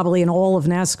driver, probably in all of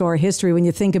NASCAR history, when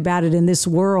you think about it in this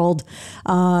world,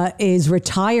 is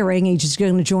retiring. He's just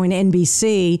going to join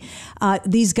NBC.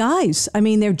 These guys, I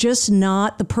mean, they're just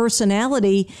not, the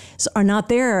personality are not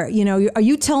there. You know,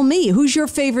 you tell me, who's your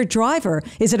favorite driver?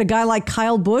 Is it a guy like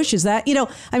Kyle Busch? Is that,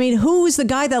 I mean, who is the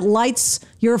guy that lights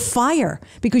your fire?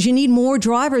 Because you need more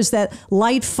drivers that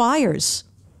light fires.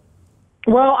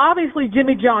 Well, obviously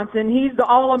Jimmy Johnson. He's the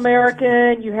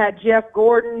All-American. You had Jeff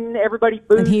Gordon. Everybody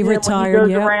boos And he him retired, when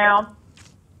he goes around.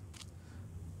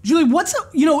 Julie,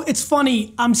 it's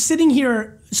funny. I'm sitting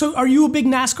here. So are you a big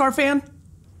NASCAR fan?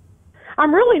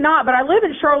 I'm really not, but I live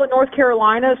in Charlotte, North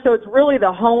Carolina, so it's really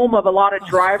the home of a lot of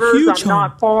drivers. Huge I'm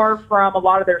not far from a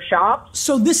lot of their shops.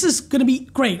 So this is going to be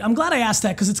great. I'm glad I asked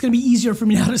that because it's going to be easier for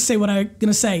me now to say what I'm going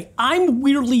to say. I'm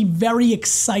weirdly very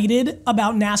excited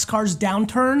about NASCAR's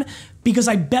downturn because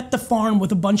I bet the farm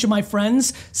with a bunch of my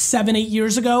friends 7-8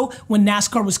 years ago when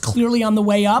NASCAR was clearly on the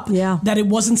way up, that it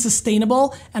wasn't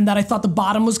sustainable and that I thought the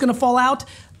bottom was going to fall out.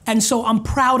 And so I'm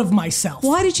proud of myself.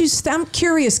 Why did you, I'm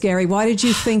curious, Gary, why did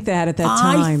you think that at that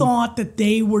time? I thought that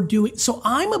they were doing, so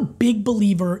I'm a big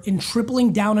believer in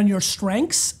tripling down on your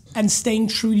strengths and staying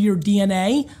true to your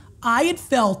DNA. I had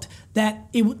felt that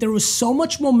there was so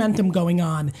much momentum going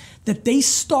on that they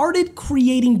started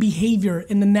creating behavior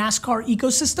in the NASCAR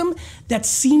ecosystem that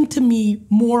seemed to me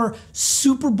more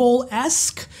Super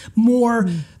Bowl-esque, more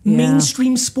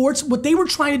mainstream sports. What they were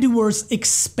trying to do was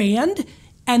expand.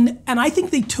 And I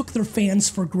think they took their fans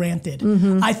for granted.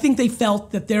 I think they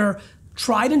felt that their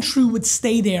tried and true would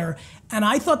stay there. And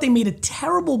I thought they made a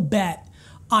terrible bet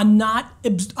on I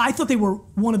thought they were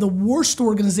one of the worst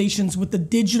organizations with the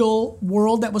digital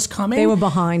world that was coming. They were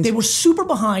behind. They were super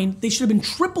behind. They should have been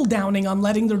triple downing on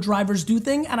letting their drivers do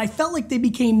things. And I felt like they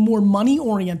became more money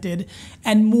oriented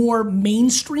and more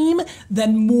mainstream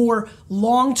than more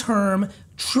long-term,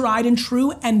 tried and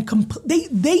true, and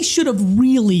they should have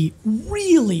really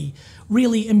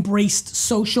embraced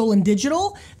social and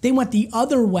digital. They went the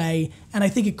other way, and I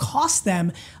think it cost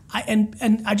them.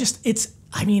 It's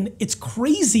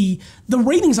crazy. The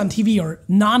ratings on TV are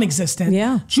non-existent.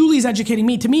 Yeah. Julie's educating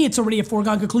me. To me, it's already a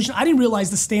foregone conclusion. I didn't realize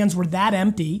the stands were that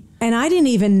empty. And I didn't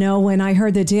even know when I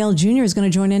heard that Dale Jr. is going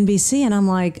to join NBC, and I'm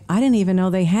like, I didn't even know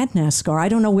they had NASCAR. I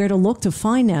don't know where to look to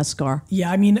find NASCAR.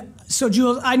 Yeah, I mean, so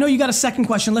Jules, I know you got a second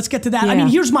question. Let's get to that. Yeah. I mean,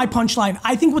 here's my punchline.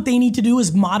 I think what they need to do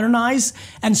is modernize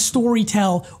and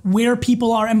storytell where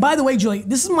people are. And by the way, Julie,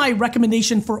 this is my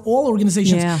recommendation for all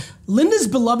organizations. Yeah. Linda's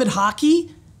beloved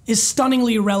hockey is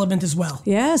stunningly irrelevant as well.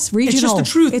 Yes, regional. It's just the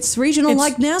truth. It's regional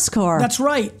like NASCAR. That's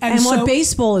right. And what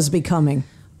baseball is becoming.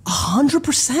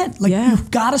 100%. You've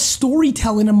got to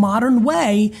storytell in a modern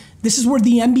way. This is where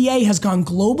the NBA has gone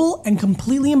global and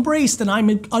completely embraced, and I'm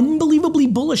unbelievably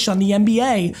bullish on the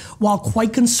NBA while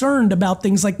quite concerned about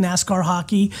things like NASCAR,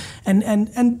 hockey,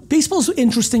 and baseball's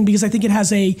interesting because I think it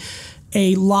has a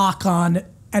lock on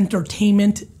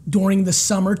entertainment during the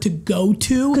summer to go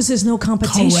to. Because there's no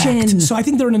competition. Correct. So I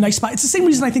think they're in a nice spot. It's the same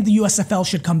reason I think the USFL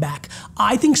should come back.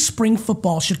 I think spring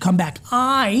football should come back.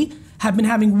 I have been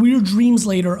having weird dreams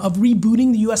later of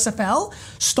rebooting the USFL,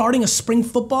 starting a spring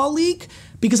football league,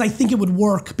 because I think it would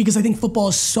work, because I think football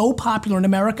is so popular in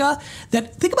America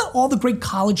that think about all the great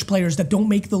college players that don't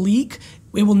make the league.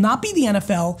 It will not be the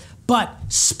NFL, but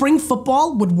spring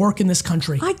football would work in this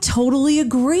country. I totally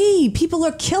agree. People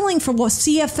are killing for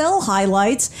CFL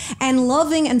highlights and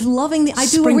loving the. I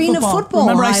do arena football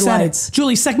Remember highlights. I said it.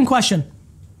 Julie, second question.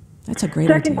 That's a great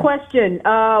idea. Second question.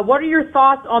 What are your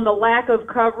thoughts on the lack of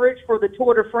coverage for the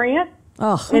Tour de France?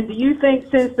 Oh. And do you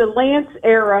think since the Lance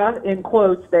era, in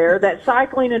quotes there, that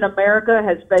cycling in America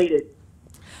has faded?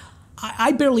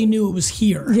 I barely knew it was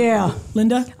here. Yeah.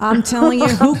 Linda? I'm telling you,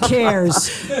 who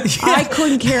cares? I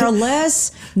couldn't care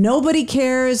less. Nobody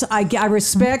cares. I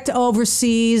respect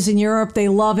overseas in Europe. They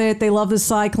love it. They love the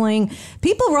cycling.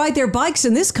 People ride their bikes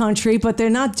in this country, but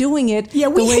they're not doing it the way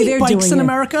they're doing it. We hate bikes in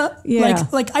America. Yeah.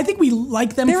 Like I think we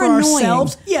like them They're for annoying.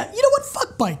 ourselves. Yeah. You know what?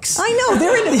 Fuck bikes. I know.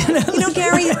 They're in,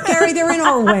 Gary, they're in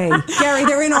our way. Gary,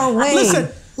 they're in our way.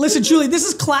 Listen, Julie, this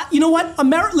is you know what?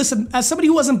 Listen, as somebody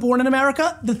who wasn't born in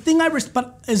America, the thing I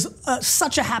respect is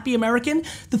such a happy American.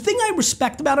 The thing I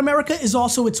respect about America is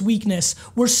also its weakness.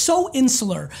 We're so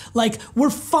insular. Like, we're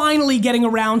finally getting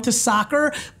around to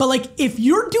soccer, but like, if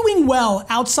you're doing well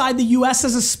outside the U.S.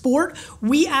 as a sport,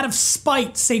 we out of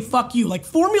spite say fuck you. Like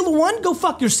Formula One, go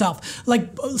fuck yourself.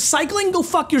 Like cycling, go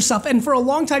fuck yourself. And for a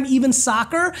long time, even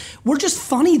soccer, we're just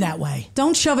funny that way.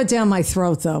 Don't shove it down my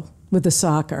throat, though. with the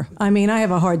soccer. I mean, I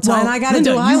have a hard time. Well, And I got to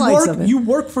Linda, do highlights of it. You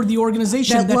work for the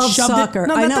organization That that loves shoved soccer. it.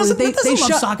 No, I that know. doesn't, They that doesn't love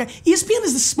sho- soccer. ESPN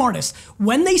is the smartest.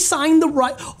 When they sign the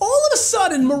right, all of a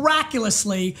sudden,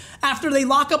 miraculously, after they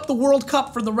lock up the World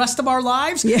Cup for the rest of our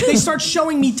lives, they start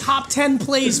showing me top 10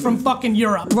 plays from fucking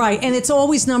Europe. Right, and it's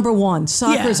always number one.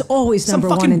 Soccer is always Some number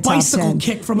one fucking in top 10. bicycle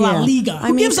kick from La Liga.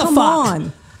 Who gives a come fuck?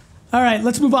 on. All right,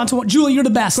 let's move on to Julie. You're the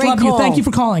best. Great Love you. call. Thank you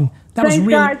for calling. That Thanks, was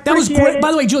really. guys. That was Appreciate great. it.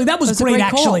 By the way, Julie, that was That's a great. great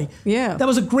call. Actually, Yeah. that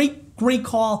was a great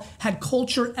call. Had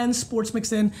culture and sports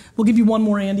mixed in. We'll give you one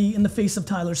more, Andy, in the face of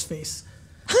Tyler's face.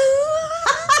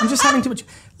 I'm just having too much.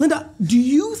 Linda, do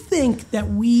you think that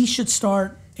we should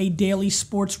start a daily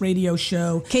sports radio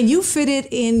show? Can you fit it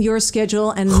in your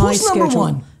schedule and my Who's schedule? number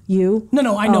one? You?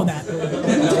 No, I know that.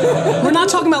 We're not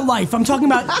talking about life. I'm talking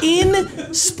about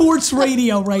in sports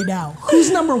radio right now.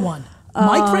 Who's number one?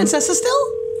 Mike Francesa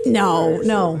still?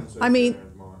 No. I mean,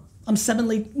 I'm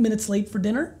 7 minutes late for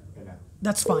dinner.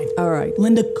 That's fine. all right.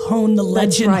 Linda Cohn, the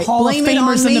legend, right. Hall Blame of it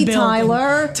Famers on in the me, building.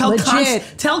 Tyler. Legit.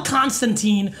 Tell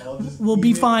Constantine we'll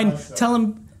be fine. Tell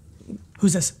him,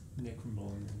 who's this? Nick from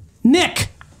Bowling. Nick.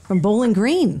 From Bowling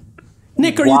Green.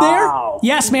 Nick, are you Wow. there?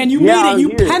 Yes, man. You Yeah, made it. I'm You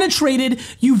here. penetrated.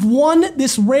 You've won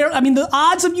this rare. I mean, the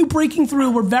odds of you breaking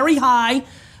through were very high,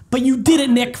 but you did it,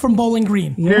 Nick, from Bowling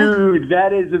Green. Dude,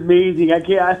 that is amazing. I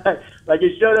can't. Like,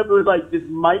 it showed up. It was like, this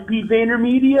might be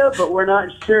VaynerMedia, but we're not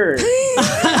sure.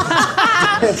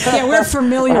 Yeah, we're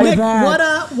familiar with Nick,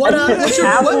 that. what's your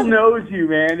Apple knows you,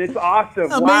 man. It's awesome.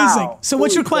 amazing? Wow. So,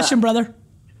 what's your Holy question, crap.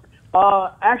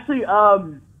 brother? Actually,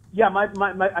 yeah, my,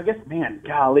 I guess, man,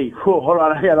 golly. Whew, hold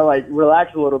on. I gotta, like,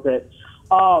 relax a little bit.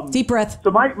 Deep breath.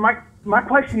 So my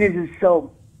question is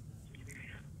so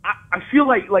I feel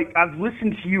like I've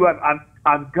listened to you.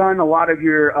 I've done a lot of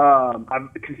your I've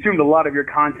consumed a lot of your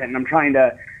content, and I'm trying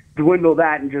to dwindle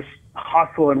that and just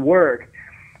hustle and work.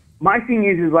 My thing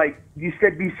is like you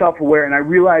said, be self-aware, and I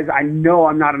realize I know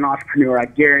I'm not an entrepreneur. I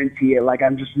guarantee it. Like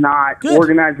I'm just not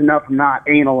organized enough. I'm not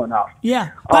anal enough.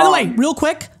 Yeah. By the way, real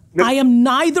quick, I am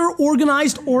neither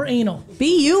organized or anal.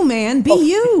 Be you, man. Be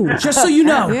you. Just so you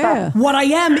know. Yeah. What I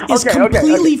am is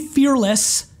completely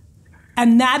fearless,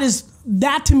 and that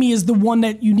to me is the one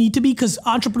that you need to be, because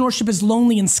entrepreneurship is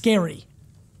lonely and scary.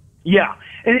 Yeah,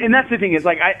 and that's the thing is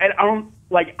like I don't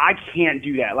like I can't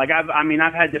do that. Like I've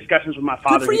had discussions with my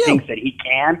father who thinks that he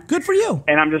can. Good for you.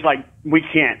 And I'm just like, we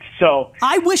can't. So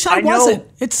I wish I wasn't.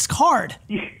 It's hard.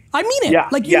 I mean it. Yeah,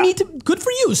 like you need to. Good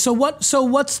for you. So what's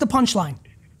the punchline?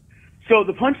 So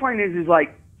the punchline is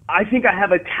like I think I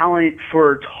have a talent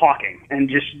for talking and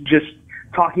just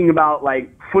talking about like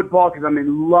football, because I'm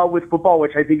in love with football,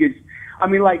 which I think is, I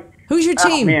mean, like, who's your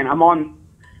team? Man, I'm on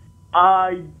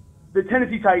the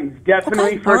Tennessee Titans,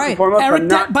 definitely first and foremost.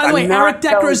 By the way, Eric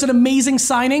Decker is an amazing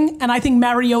signing, and I think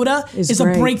Mariota is a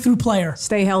breakthrough player.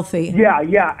 Stay healthy.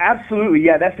 Yeah, absolutely.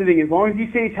 Yeah, that's the thing. As long as he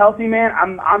stays healthy, man,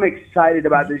 I'm excited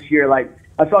about this year. Like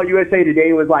I saw USA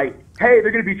Today was like, hey,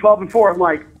 they're going to be 12-4. I'm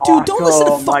like, dude, don't listen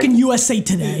to fucking USA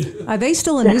Today. Are they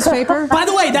still a newspaper? By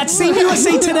the way, that same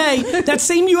USA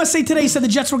Today said the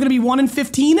Jets were going to be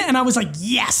 1-15, and I was like,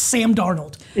 yes, Sam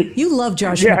Darnold. You love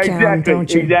Josh McCown,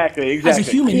 don't you? Exactly. As a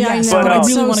human, yeah, yes, I know. but I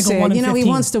really so want to go 1-15. You know, he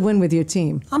wants to win with your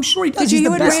team. I'm sure he does. Did you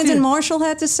hear what Brandon dude. Marshall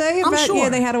had to say about? I'm sure. Yeah,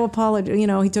 they had to apologize. You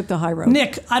know, he took the high road.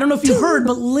 Nick, I don't know if you heard,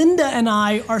 but Linda and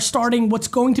I are starting what's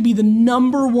going to be the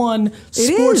 #1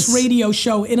 sports radio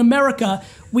show in America.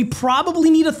 We probably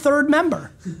need a third member.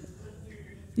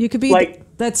 You could be like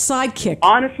that sidekick.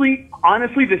 Honestly,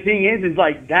 the thing is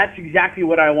like that's exactly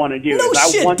what I want to do. No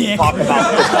shit, I want Dick. to talk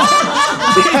about.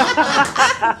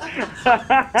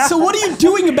 So what are you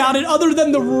doing about it other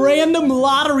than the random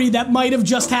lottery that might have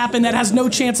just happened that has no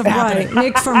chance of happening? Right,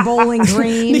 Nick from Bowling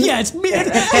Green. Yeah, it's me.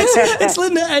 It's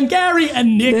Linda and Gary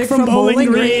and Nick from Bowling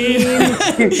Green.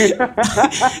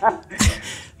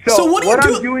 So what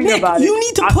are you doing? Nick, you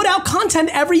need to put out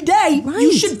content every day. Right.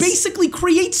 You should basically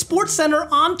create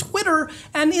SportsCenter on Twitter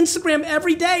and Instagram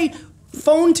every day,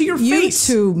 phone to your face.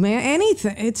 YouTube, man,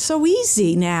 anything. It's so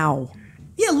easy now.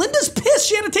 Yeah, Linda's pissed.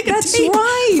 She had to take a That's tape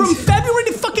right. from February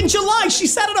to fucking July. She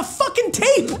sat on a fucking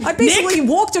tape. I basically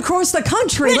walked across the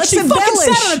country. Nick, Let's she embellish.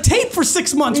 fucking sat on a tape for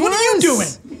 6 months. What are you doing?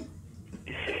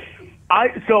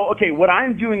 What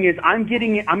I'm doing is I'm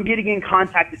getting in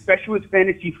contact, especially with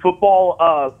fantasy football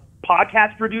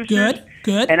podcast producers.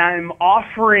 Good. And I'm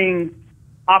offering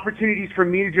opportunities for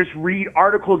me to just read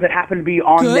articles that happen to be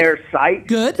on their site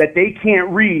that they can't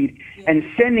read, and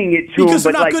sending it to them. Because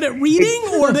they're not good at reading,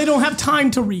 or they don't have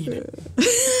time to read?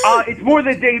 It's more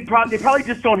that they probably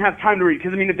just don't have time to read.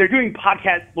 Because I mean, if they're doing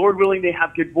podcasts, Lord willing, they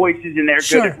have good voices and they're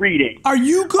good at reading. Are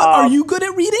you good? Are you good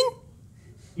at reading?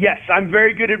 Yes, I'm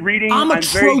very good at reading. I'm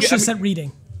atrocious at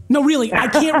reading. No, really, I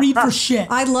can't read for shit.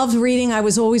 I loved reading. I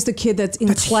was always the kid that's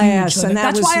in class, huge, and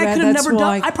that's was why I could have never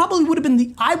why. done. I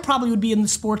probably would be in the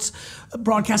Sports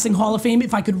Broadcasting Hall of Fame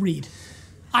if I could read.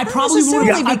 I probably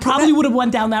would have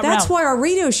went down that route. That's why our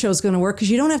radio show is going to work, because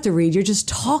you don't have to read. You're just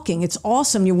talking. It's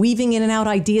awesome. You're weaving in and out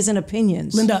ideas and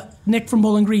opinions. Linda, Nick from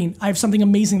Bowling Green, I have something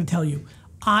amazing to tell you.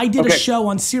 I did a show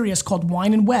on Sirius called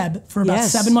Wine and Web for about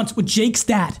 7 months with Jake's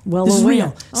dad. Well, this is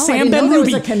real. Sam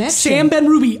Ben-Ruby. Sam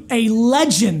Ben-Ruby, a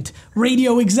legend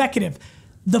radio executive.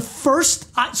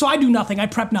 So I do nothing. I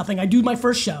prep nothing. I do my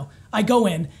first show. I go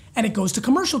in, and it goes to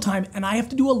commercial time, and I have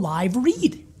to do a live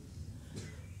read.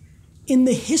 In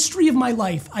the history of my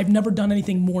life, I've never done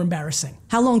anything more embarrassing.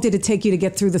 How long did it take you to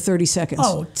get through the 30 seconds?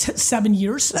 7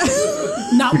 years.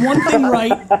 Not one thing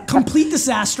right. Complete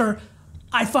disaster.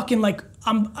 I fucking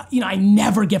I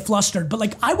never get flustered,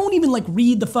 but I won't even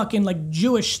read the fucking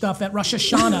Jewish stuff at Rosh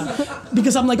Hashanah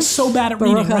because I'm so bad at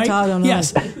reading, right?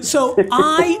 Yes. So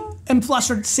I am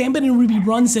flustered. Sam Ben-Ruby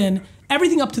runs in.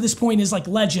 Everything up to this point is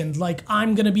legend.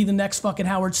 I'm gonna be the next fucking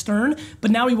Howard Stern. But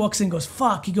now he walks in and goes,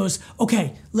 fuck. He goes,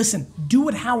 okay, listen, do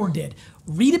what Howard did.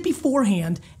 Read it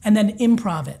beforehand and then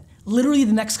improv it. Literally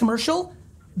the next commercial,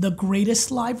 the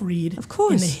greatest live read in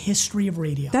the history of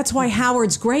radio. That's why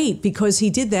Howard's great, because he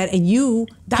did that and you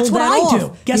That's pulled what that I off.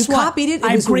 do. Guess you what? copied it.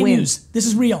 I have great win. news. This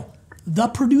is real. The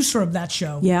producer of that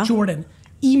show, Jordan,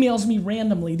 emails me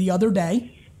randomly the other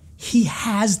day. He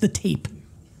has the tape.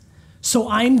 So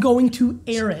I'm going to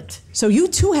air it. So you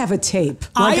too have a tape.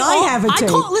 I have a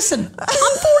tape. Listen,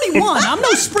 I'm 41. I'm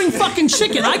no spring fucking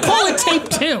chicken. I call it tape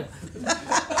too.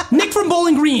 Nick from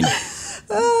Bowling Green.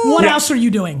 What else are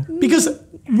you doing? Because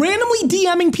randomly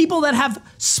DMing people that have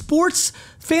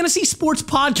fantasy sports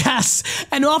podcasts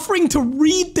and offering to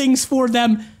read things for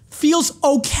them feels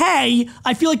okay.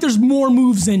 I feel like there's more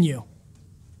moves in you.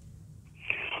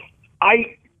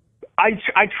 I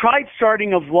tried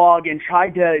starting a vlog and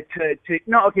tried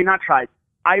not tried.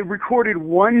 I recorded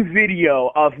one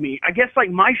video of me. I guess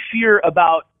my fear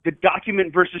about the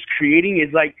document versus creating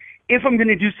is if I'm going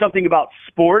to do something about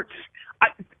sports,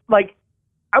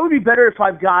 I would be better if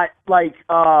I've got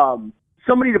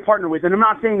somebody to partner with. And I'm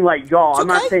not saying y'all. I'm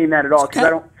not saying that at all because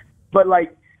I don't. But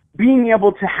being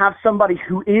able to have somebody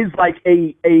who is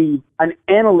an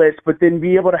analyst, but then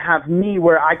be able to have me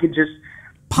where I could just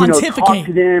pontificate, talk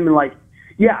to them and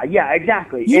yeah,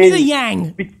 exactly. You need a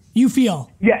yang. You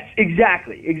feel? Yes,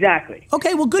 exactly.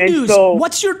 Okay, well, good news. So,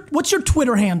 what's your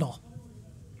Twitter handle?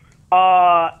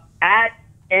 At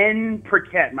N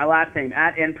Perquette, my last name,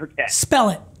 at N Perquette. Spell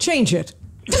it. Change it.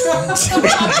 Linda,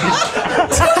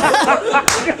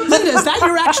 is that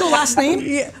your actual last name?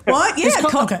 Yeah. What? Yeah,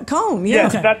 Cohn. Yeah,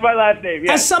 yes, that's my last name.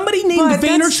 Yes. As somebody named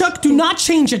Vaynerchuk, do not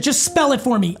change it. Just spell it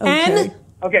for me. Okay. N.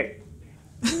 Okay.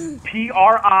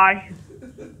 PRI.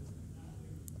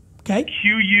 Okay.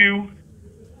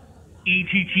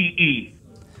 QUETTE.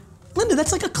 Linda,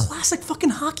 that's like a classic fucking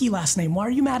hockey last name. Why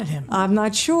are you mad at him? I'm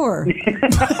not sure.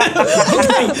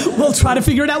 Okay, we'll try to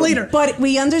figure it out later. But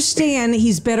we understand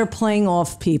he's better playing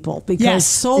off people because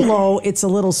solo, it's a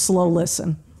little slow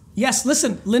listen. Yes,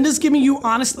 listen, Linda's giving you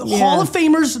honest. Hall of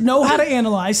Famers know how to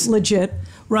analyze. Legit.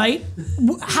 Right?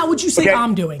 How would you say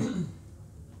I'm doing?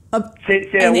 Say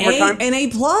that one more time. An A+.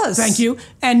 Thank you.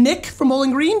 And Nick from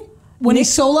Bowling Green, when he's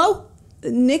solo?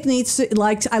 Nick needs to,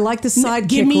 I like the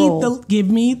sidekick role. Give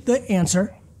me the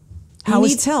answer. He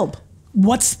needs help.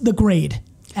 What's the grade?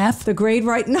 F? The grade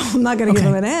right now, I'm not going to give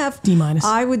him an F. D-.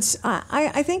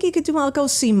 I think he could do, I'll go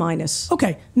C-.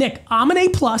 Okay, Nick, I'm an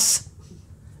A+.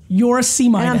 You're a C-.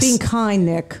 And I'm being kind,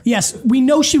 Nick. Yes, we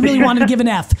know she really wanted to give an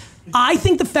F. I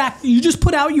think the fact that you just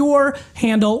put out your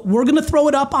handle, we're going to throw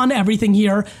it up on everything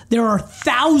here. There are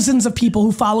thousands of people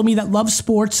who follow me that love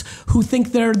sports, who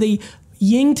think they're the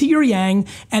yin to your yang,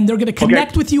 and they're going to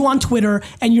connect with you on Twitter,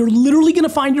 and you're literally going to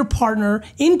find your partner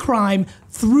in crime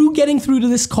through getting through to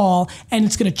this call, and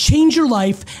it's going to change your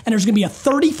life, and there's going to be a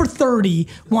 30 for 30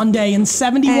 one day in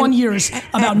 71 years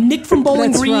about Nick from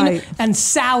Bowling Green and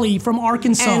Sally from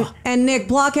Arkansas. And Nick,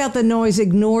 block out the noise,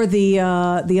 ignore the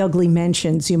ugly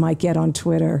mentions you might get on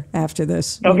Twitter after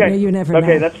this. Okay. You never know.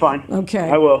 Okay, that's fine. Okay.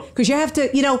 I will. Because you have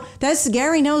to,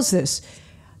 Gary knows this.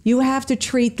 You have to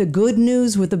treat the good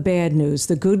news with the bad news,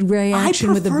 the good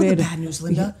reaction with the bad. I prefer the bad news,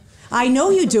 Linda. I know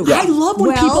you do. I love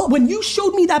when people, when you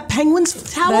showed me that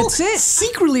Penguins towel, that's it.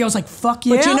 Secretly I was like, fuck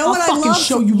yeah, but you know I'll what fucking I love?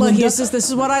 show you, Linda. This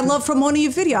is what I love from one of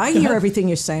your videos. I hear everything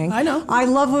you're saying. I know. I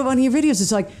love one of your videos.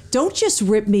 It's like, don't just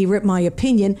rip my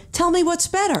opinion. Tell me what's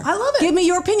better. I love it. Give me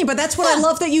your opinion. But that's what I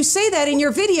love that you say that in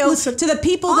your video to the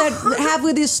people that have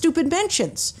with his stupid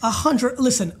mentions. 100.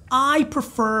 Listen, I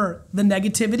prefer the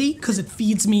negativity because it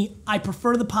feeds me. I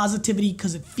prefer the positivity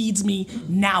because it feeds me.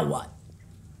 Now what?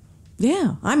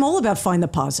 Yeah, I'm all about find the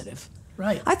positive.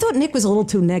 Right. I thought Nick was a little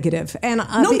too negative. And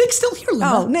no, Nick's still here, Linda.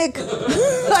 Oh, Nick.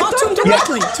 Talk to him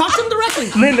directly. Talk to him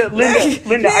directly.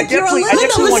 Linda, I definitely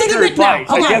want your advice.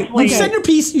 You said your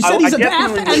piece. You said he's an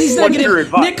F and he's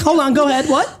negative. Nick, hold on. Go ahead.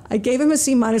 What? I gave him a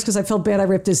C- because I felt bad I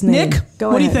ripped his name. Nick, go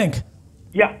what ahead. do you think?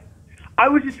 Yeah. I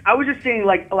was just saying,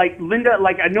 like Linda,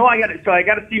 like I know I got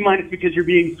a C- because you're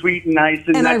being sweet and nice,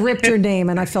 and I ripped your name,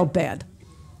 and I felt bad.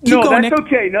 No, that's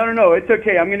okay. No, it's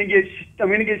okay. I'm gonna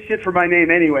get shit for my name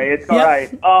anyway. It's all right.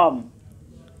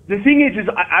 The thing is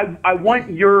I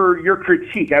want your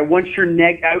critique. I want your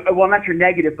well, not your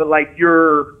negative, but like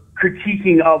your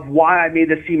critiquing of why I made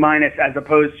the C- as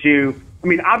opposed to. I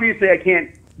mean, obviously I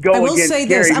can't go. I will against say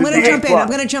Gary this. I'm going to jump in. Plus. I'm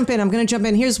going to jump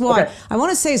in. Here's why. Okay. I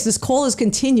want to say is this call has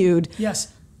continued.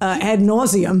 Yes. Ad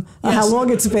nauseum, how long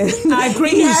it's been.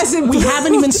 Great news. We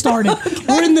haven't even started. Okay.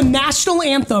 We're in the national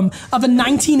anthem of a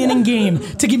 19-inning game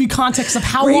to give you context of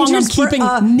how long I'm keeping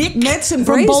Nick Mets and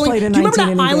from Braves bowling. played a Do you remember that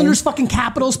 19-inning Islanders game? fucking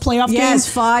Capitals playoff game?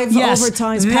 Yes, 5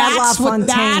 overtimes.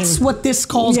 That's what this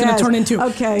call is going to turn into.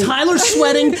 Okay. Tyler's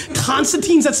sweating.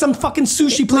 Constantine's at some fucking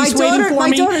sushi place waiting for me. My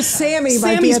daughter Sammy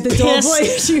might be at the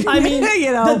pissed. door. I mean,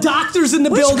 the doctor's in the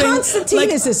Which building.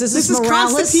 Constantine is this? Is this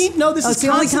Morales? Constantine. No, this is the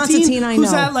only Constantine I know.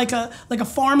 Who's at like a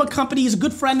pharma company. He's a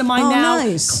good friend of mine now.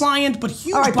 Nice. Client, but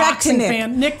huge back boxing to Nick.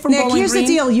 fan. Nick from Bowling here's Green. the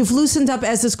deal. You've loosened up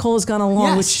as this call has gone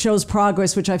along, which shows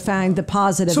progress, which I find the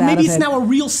positive So out maybe of it's it. now a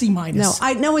real C-.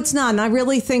 No, it's not. And I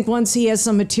really think once he has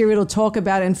some material to talk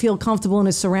about and feel comfortable in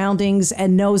his surroundings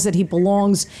and knows that he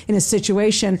belongs in a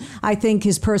situation, I think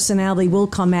his personality will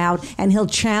come out and he'll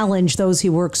challenge those he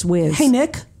works with. Hey,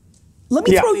 Nick, let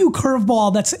me throw you a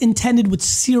curveball that's intended with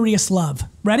serious love.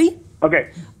 Ready?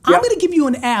 Okay. I'm going to give you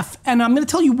an F, and I'm going to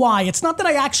tell you why. It's not that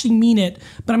I actually mean it,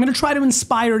 but I'm going to try to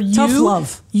inspire you. Tough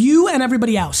love. You and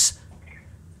everybody else.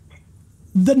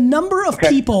 The number of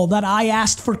people that I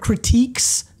asked for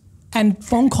critiques and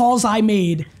phone calls I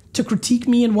made to critique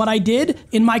me and what I did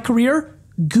in my career,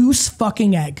 goose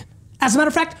fucking egg. As a matter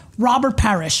of fact, Robert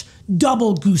Parrish,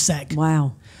 double goose egg.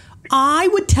 Wow. I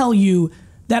would tell you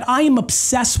that I am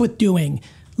obsessed with doing.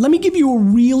 Let me give you a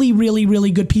really, really, really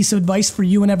good piece of advice for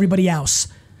you and everybody else.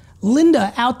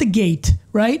 Linda, out the gate,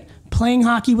 right? Playing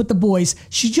hockey with the boys.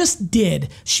 She just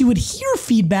did. She would hear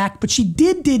feedback, but she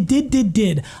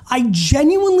did. I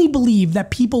genuinely believe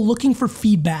that people looking for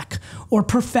feedback or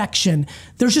perfection,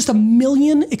 there's just a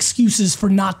million excuses for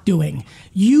not doing.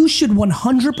 You should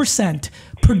 100%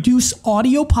 produce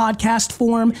audio podcast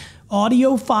form,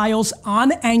 audio files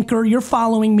on Anchor. You're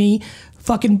following me.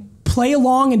 Fucking play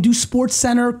along and do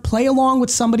SportsCenter, play along with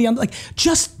somebody on, like,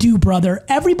 just do, brother.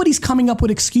 Everybody's coming up with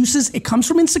excuses. It comes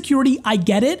from insecurity. I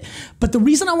get it. But the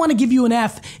reason I want to give you an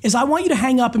F is I want you to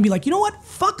hang up and be like, you know what?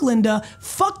 Fuck Linda.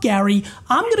 Fuck Gary.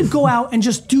 I'm going to go out and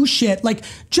just do shit. Like,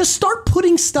 just start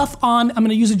putting stuff on. I'm going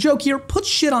to use a joke here. Put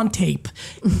shit on tape.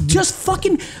 Just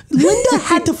fucking, Linda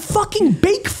had to fucking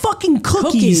bake fucking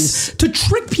cookies to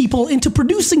trick people into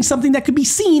producing something that could be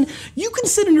seen. You can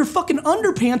sit in your fucking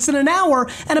underpants in an hour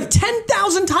and have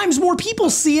 10,000 times more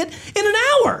people see it in an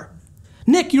hour.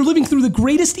 Nick, you're living through the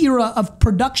greatest era of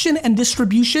production and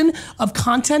distribution of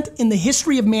content in the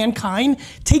history of mankind.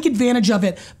 Take advantage of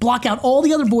it. Block out all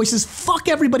the other voices. Fuck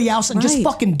everybody else and just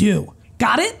fucking do.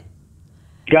 Got it?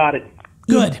 Got it.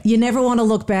 Good. You never want to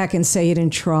look back and say you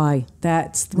didn't try.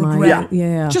 That's my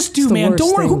Just do, man.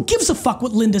 Don't worry. Who gives a fuck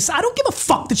what Linda said? I don't give a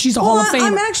fuck that she's a Hall of Famer.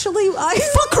 I'm actually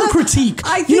fuck her critique.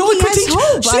 I think you know what he has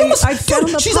critique?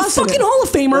 hope. She's a fucking Hall of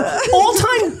Famer.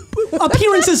 All-time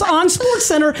appearances on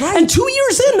SportsCenter, and 2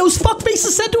 years in, those fuckfaces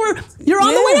said to her, "You're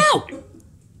on the way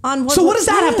out." So what does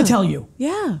that have to tell you?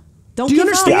 Yeah. Do you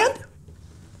understand?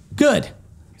 Good.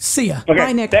 See ya. Okay.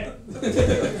 Bye, Nick.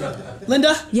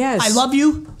 Linda? Yes. I love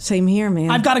you. Same here,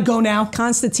 man. I've got to go now.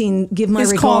 Constantine, give my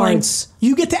Is regards. Calling.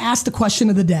 You get to ask the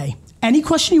question of the day. Any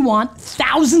question you want.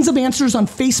 Thousands of answers on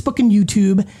Facebook and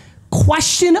YouTube.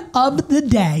 Question of the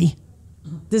day.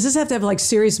 Does this have to have like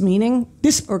serious meaning?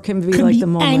 Or can it be could like be the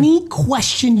moment? any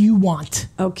question you want.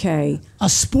 Okay. A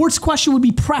sports question would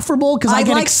be preferable because I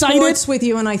get like excited. Sports with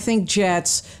you, and I think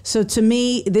Jets. So to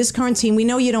me, this current team, we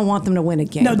know you don't want them to win a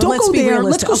game. No, but don't let's go be there.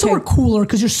 realistic. Let's go somewhere cooler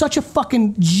because you're such a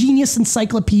fucking genius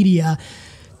encyclopedia.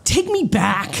 Take me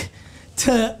back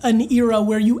to an era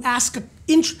where you ask.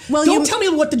 Don't tell me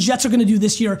what the Jets are going to do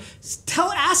this year.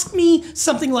 Ask me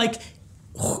something like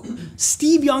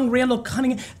Steve Young, Randall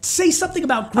Cunningham. Say something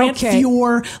about Grant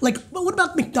Fior. Like, what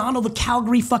about McDonald, the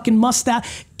Calgary fucking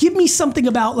mustache? Give me something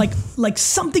about like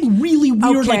something really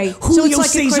weird, like Julio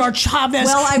Cesar Chavez,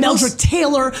 Meldrick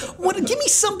Taylor. Give me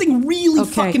something really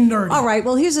fucking nerdy. All right.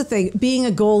 Well, here's the thing: being a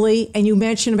goalie, and you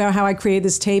mentioned about how I created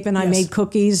this tape and I made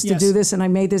cookies to do this, and I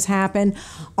made this happen.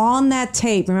 On that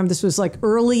tape, remember this was like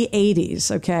early '80s.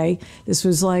 Okay, this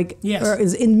was like it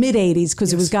was in mid '80s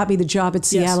because it was got me the job at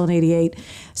Seattle in '88.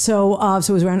 So it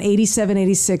was around '87,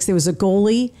 '86. There was a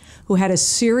goalie who had a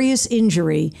serious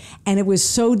injury, and it was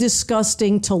so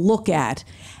disgusting to look at.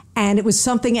 And it was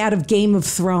something out of Game of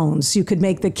Thrones. You could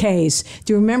make the case.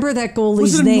 Do you remember that goalie's name?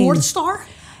 Was it a North Star?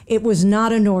 It was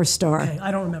not a North Star. Okay,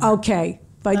 I don't remember. Okay,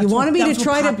 but you wanted me to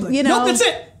try to, No, that's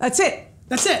it. That's it.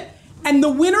 That's it. And the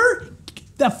winner,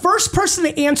 the first person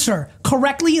to answer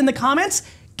correctly in the comments,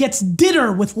 gets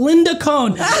dinner with Linda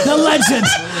Cohn, the legend.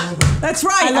 That's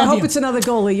right. I hope it's another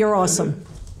goalie. You're awesome.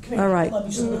 All right. Love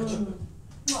you so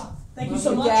much. Thank you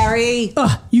so much. Gary.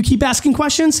 You keep asking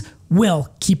questions, we'll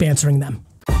keep answering them.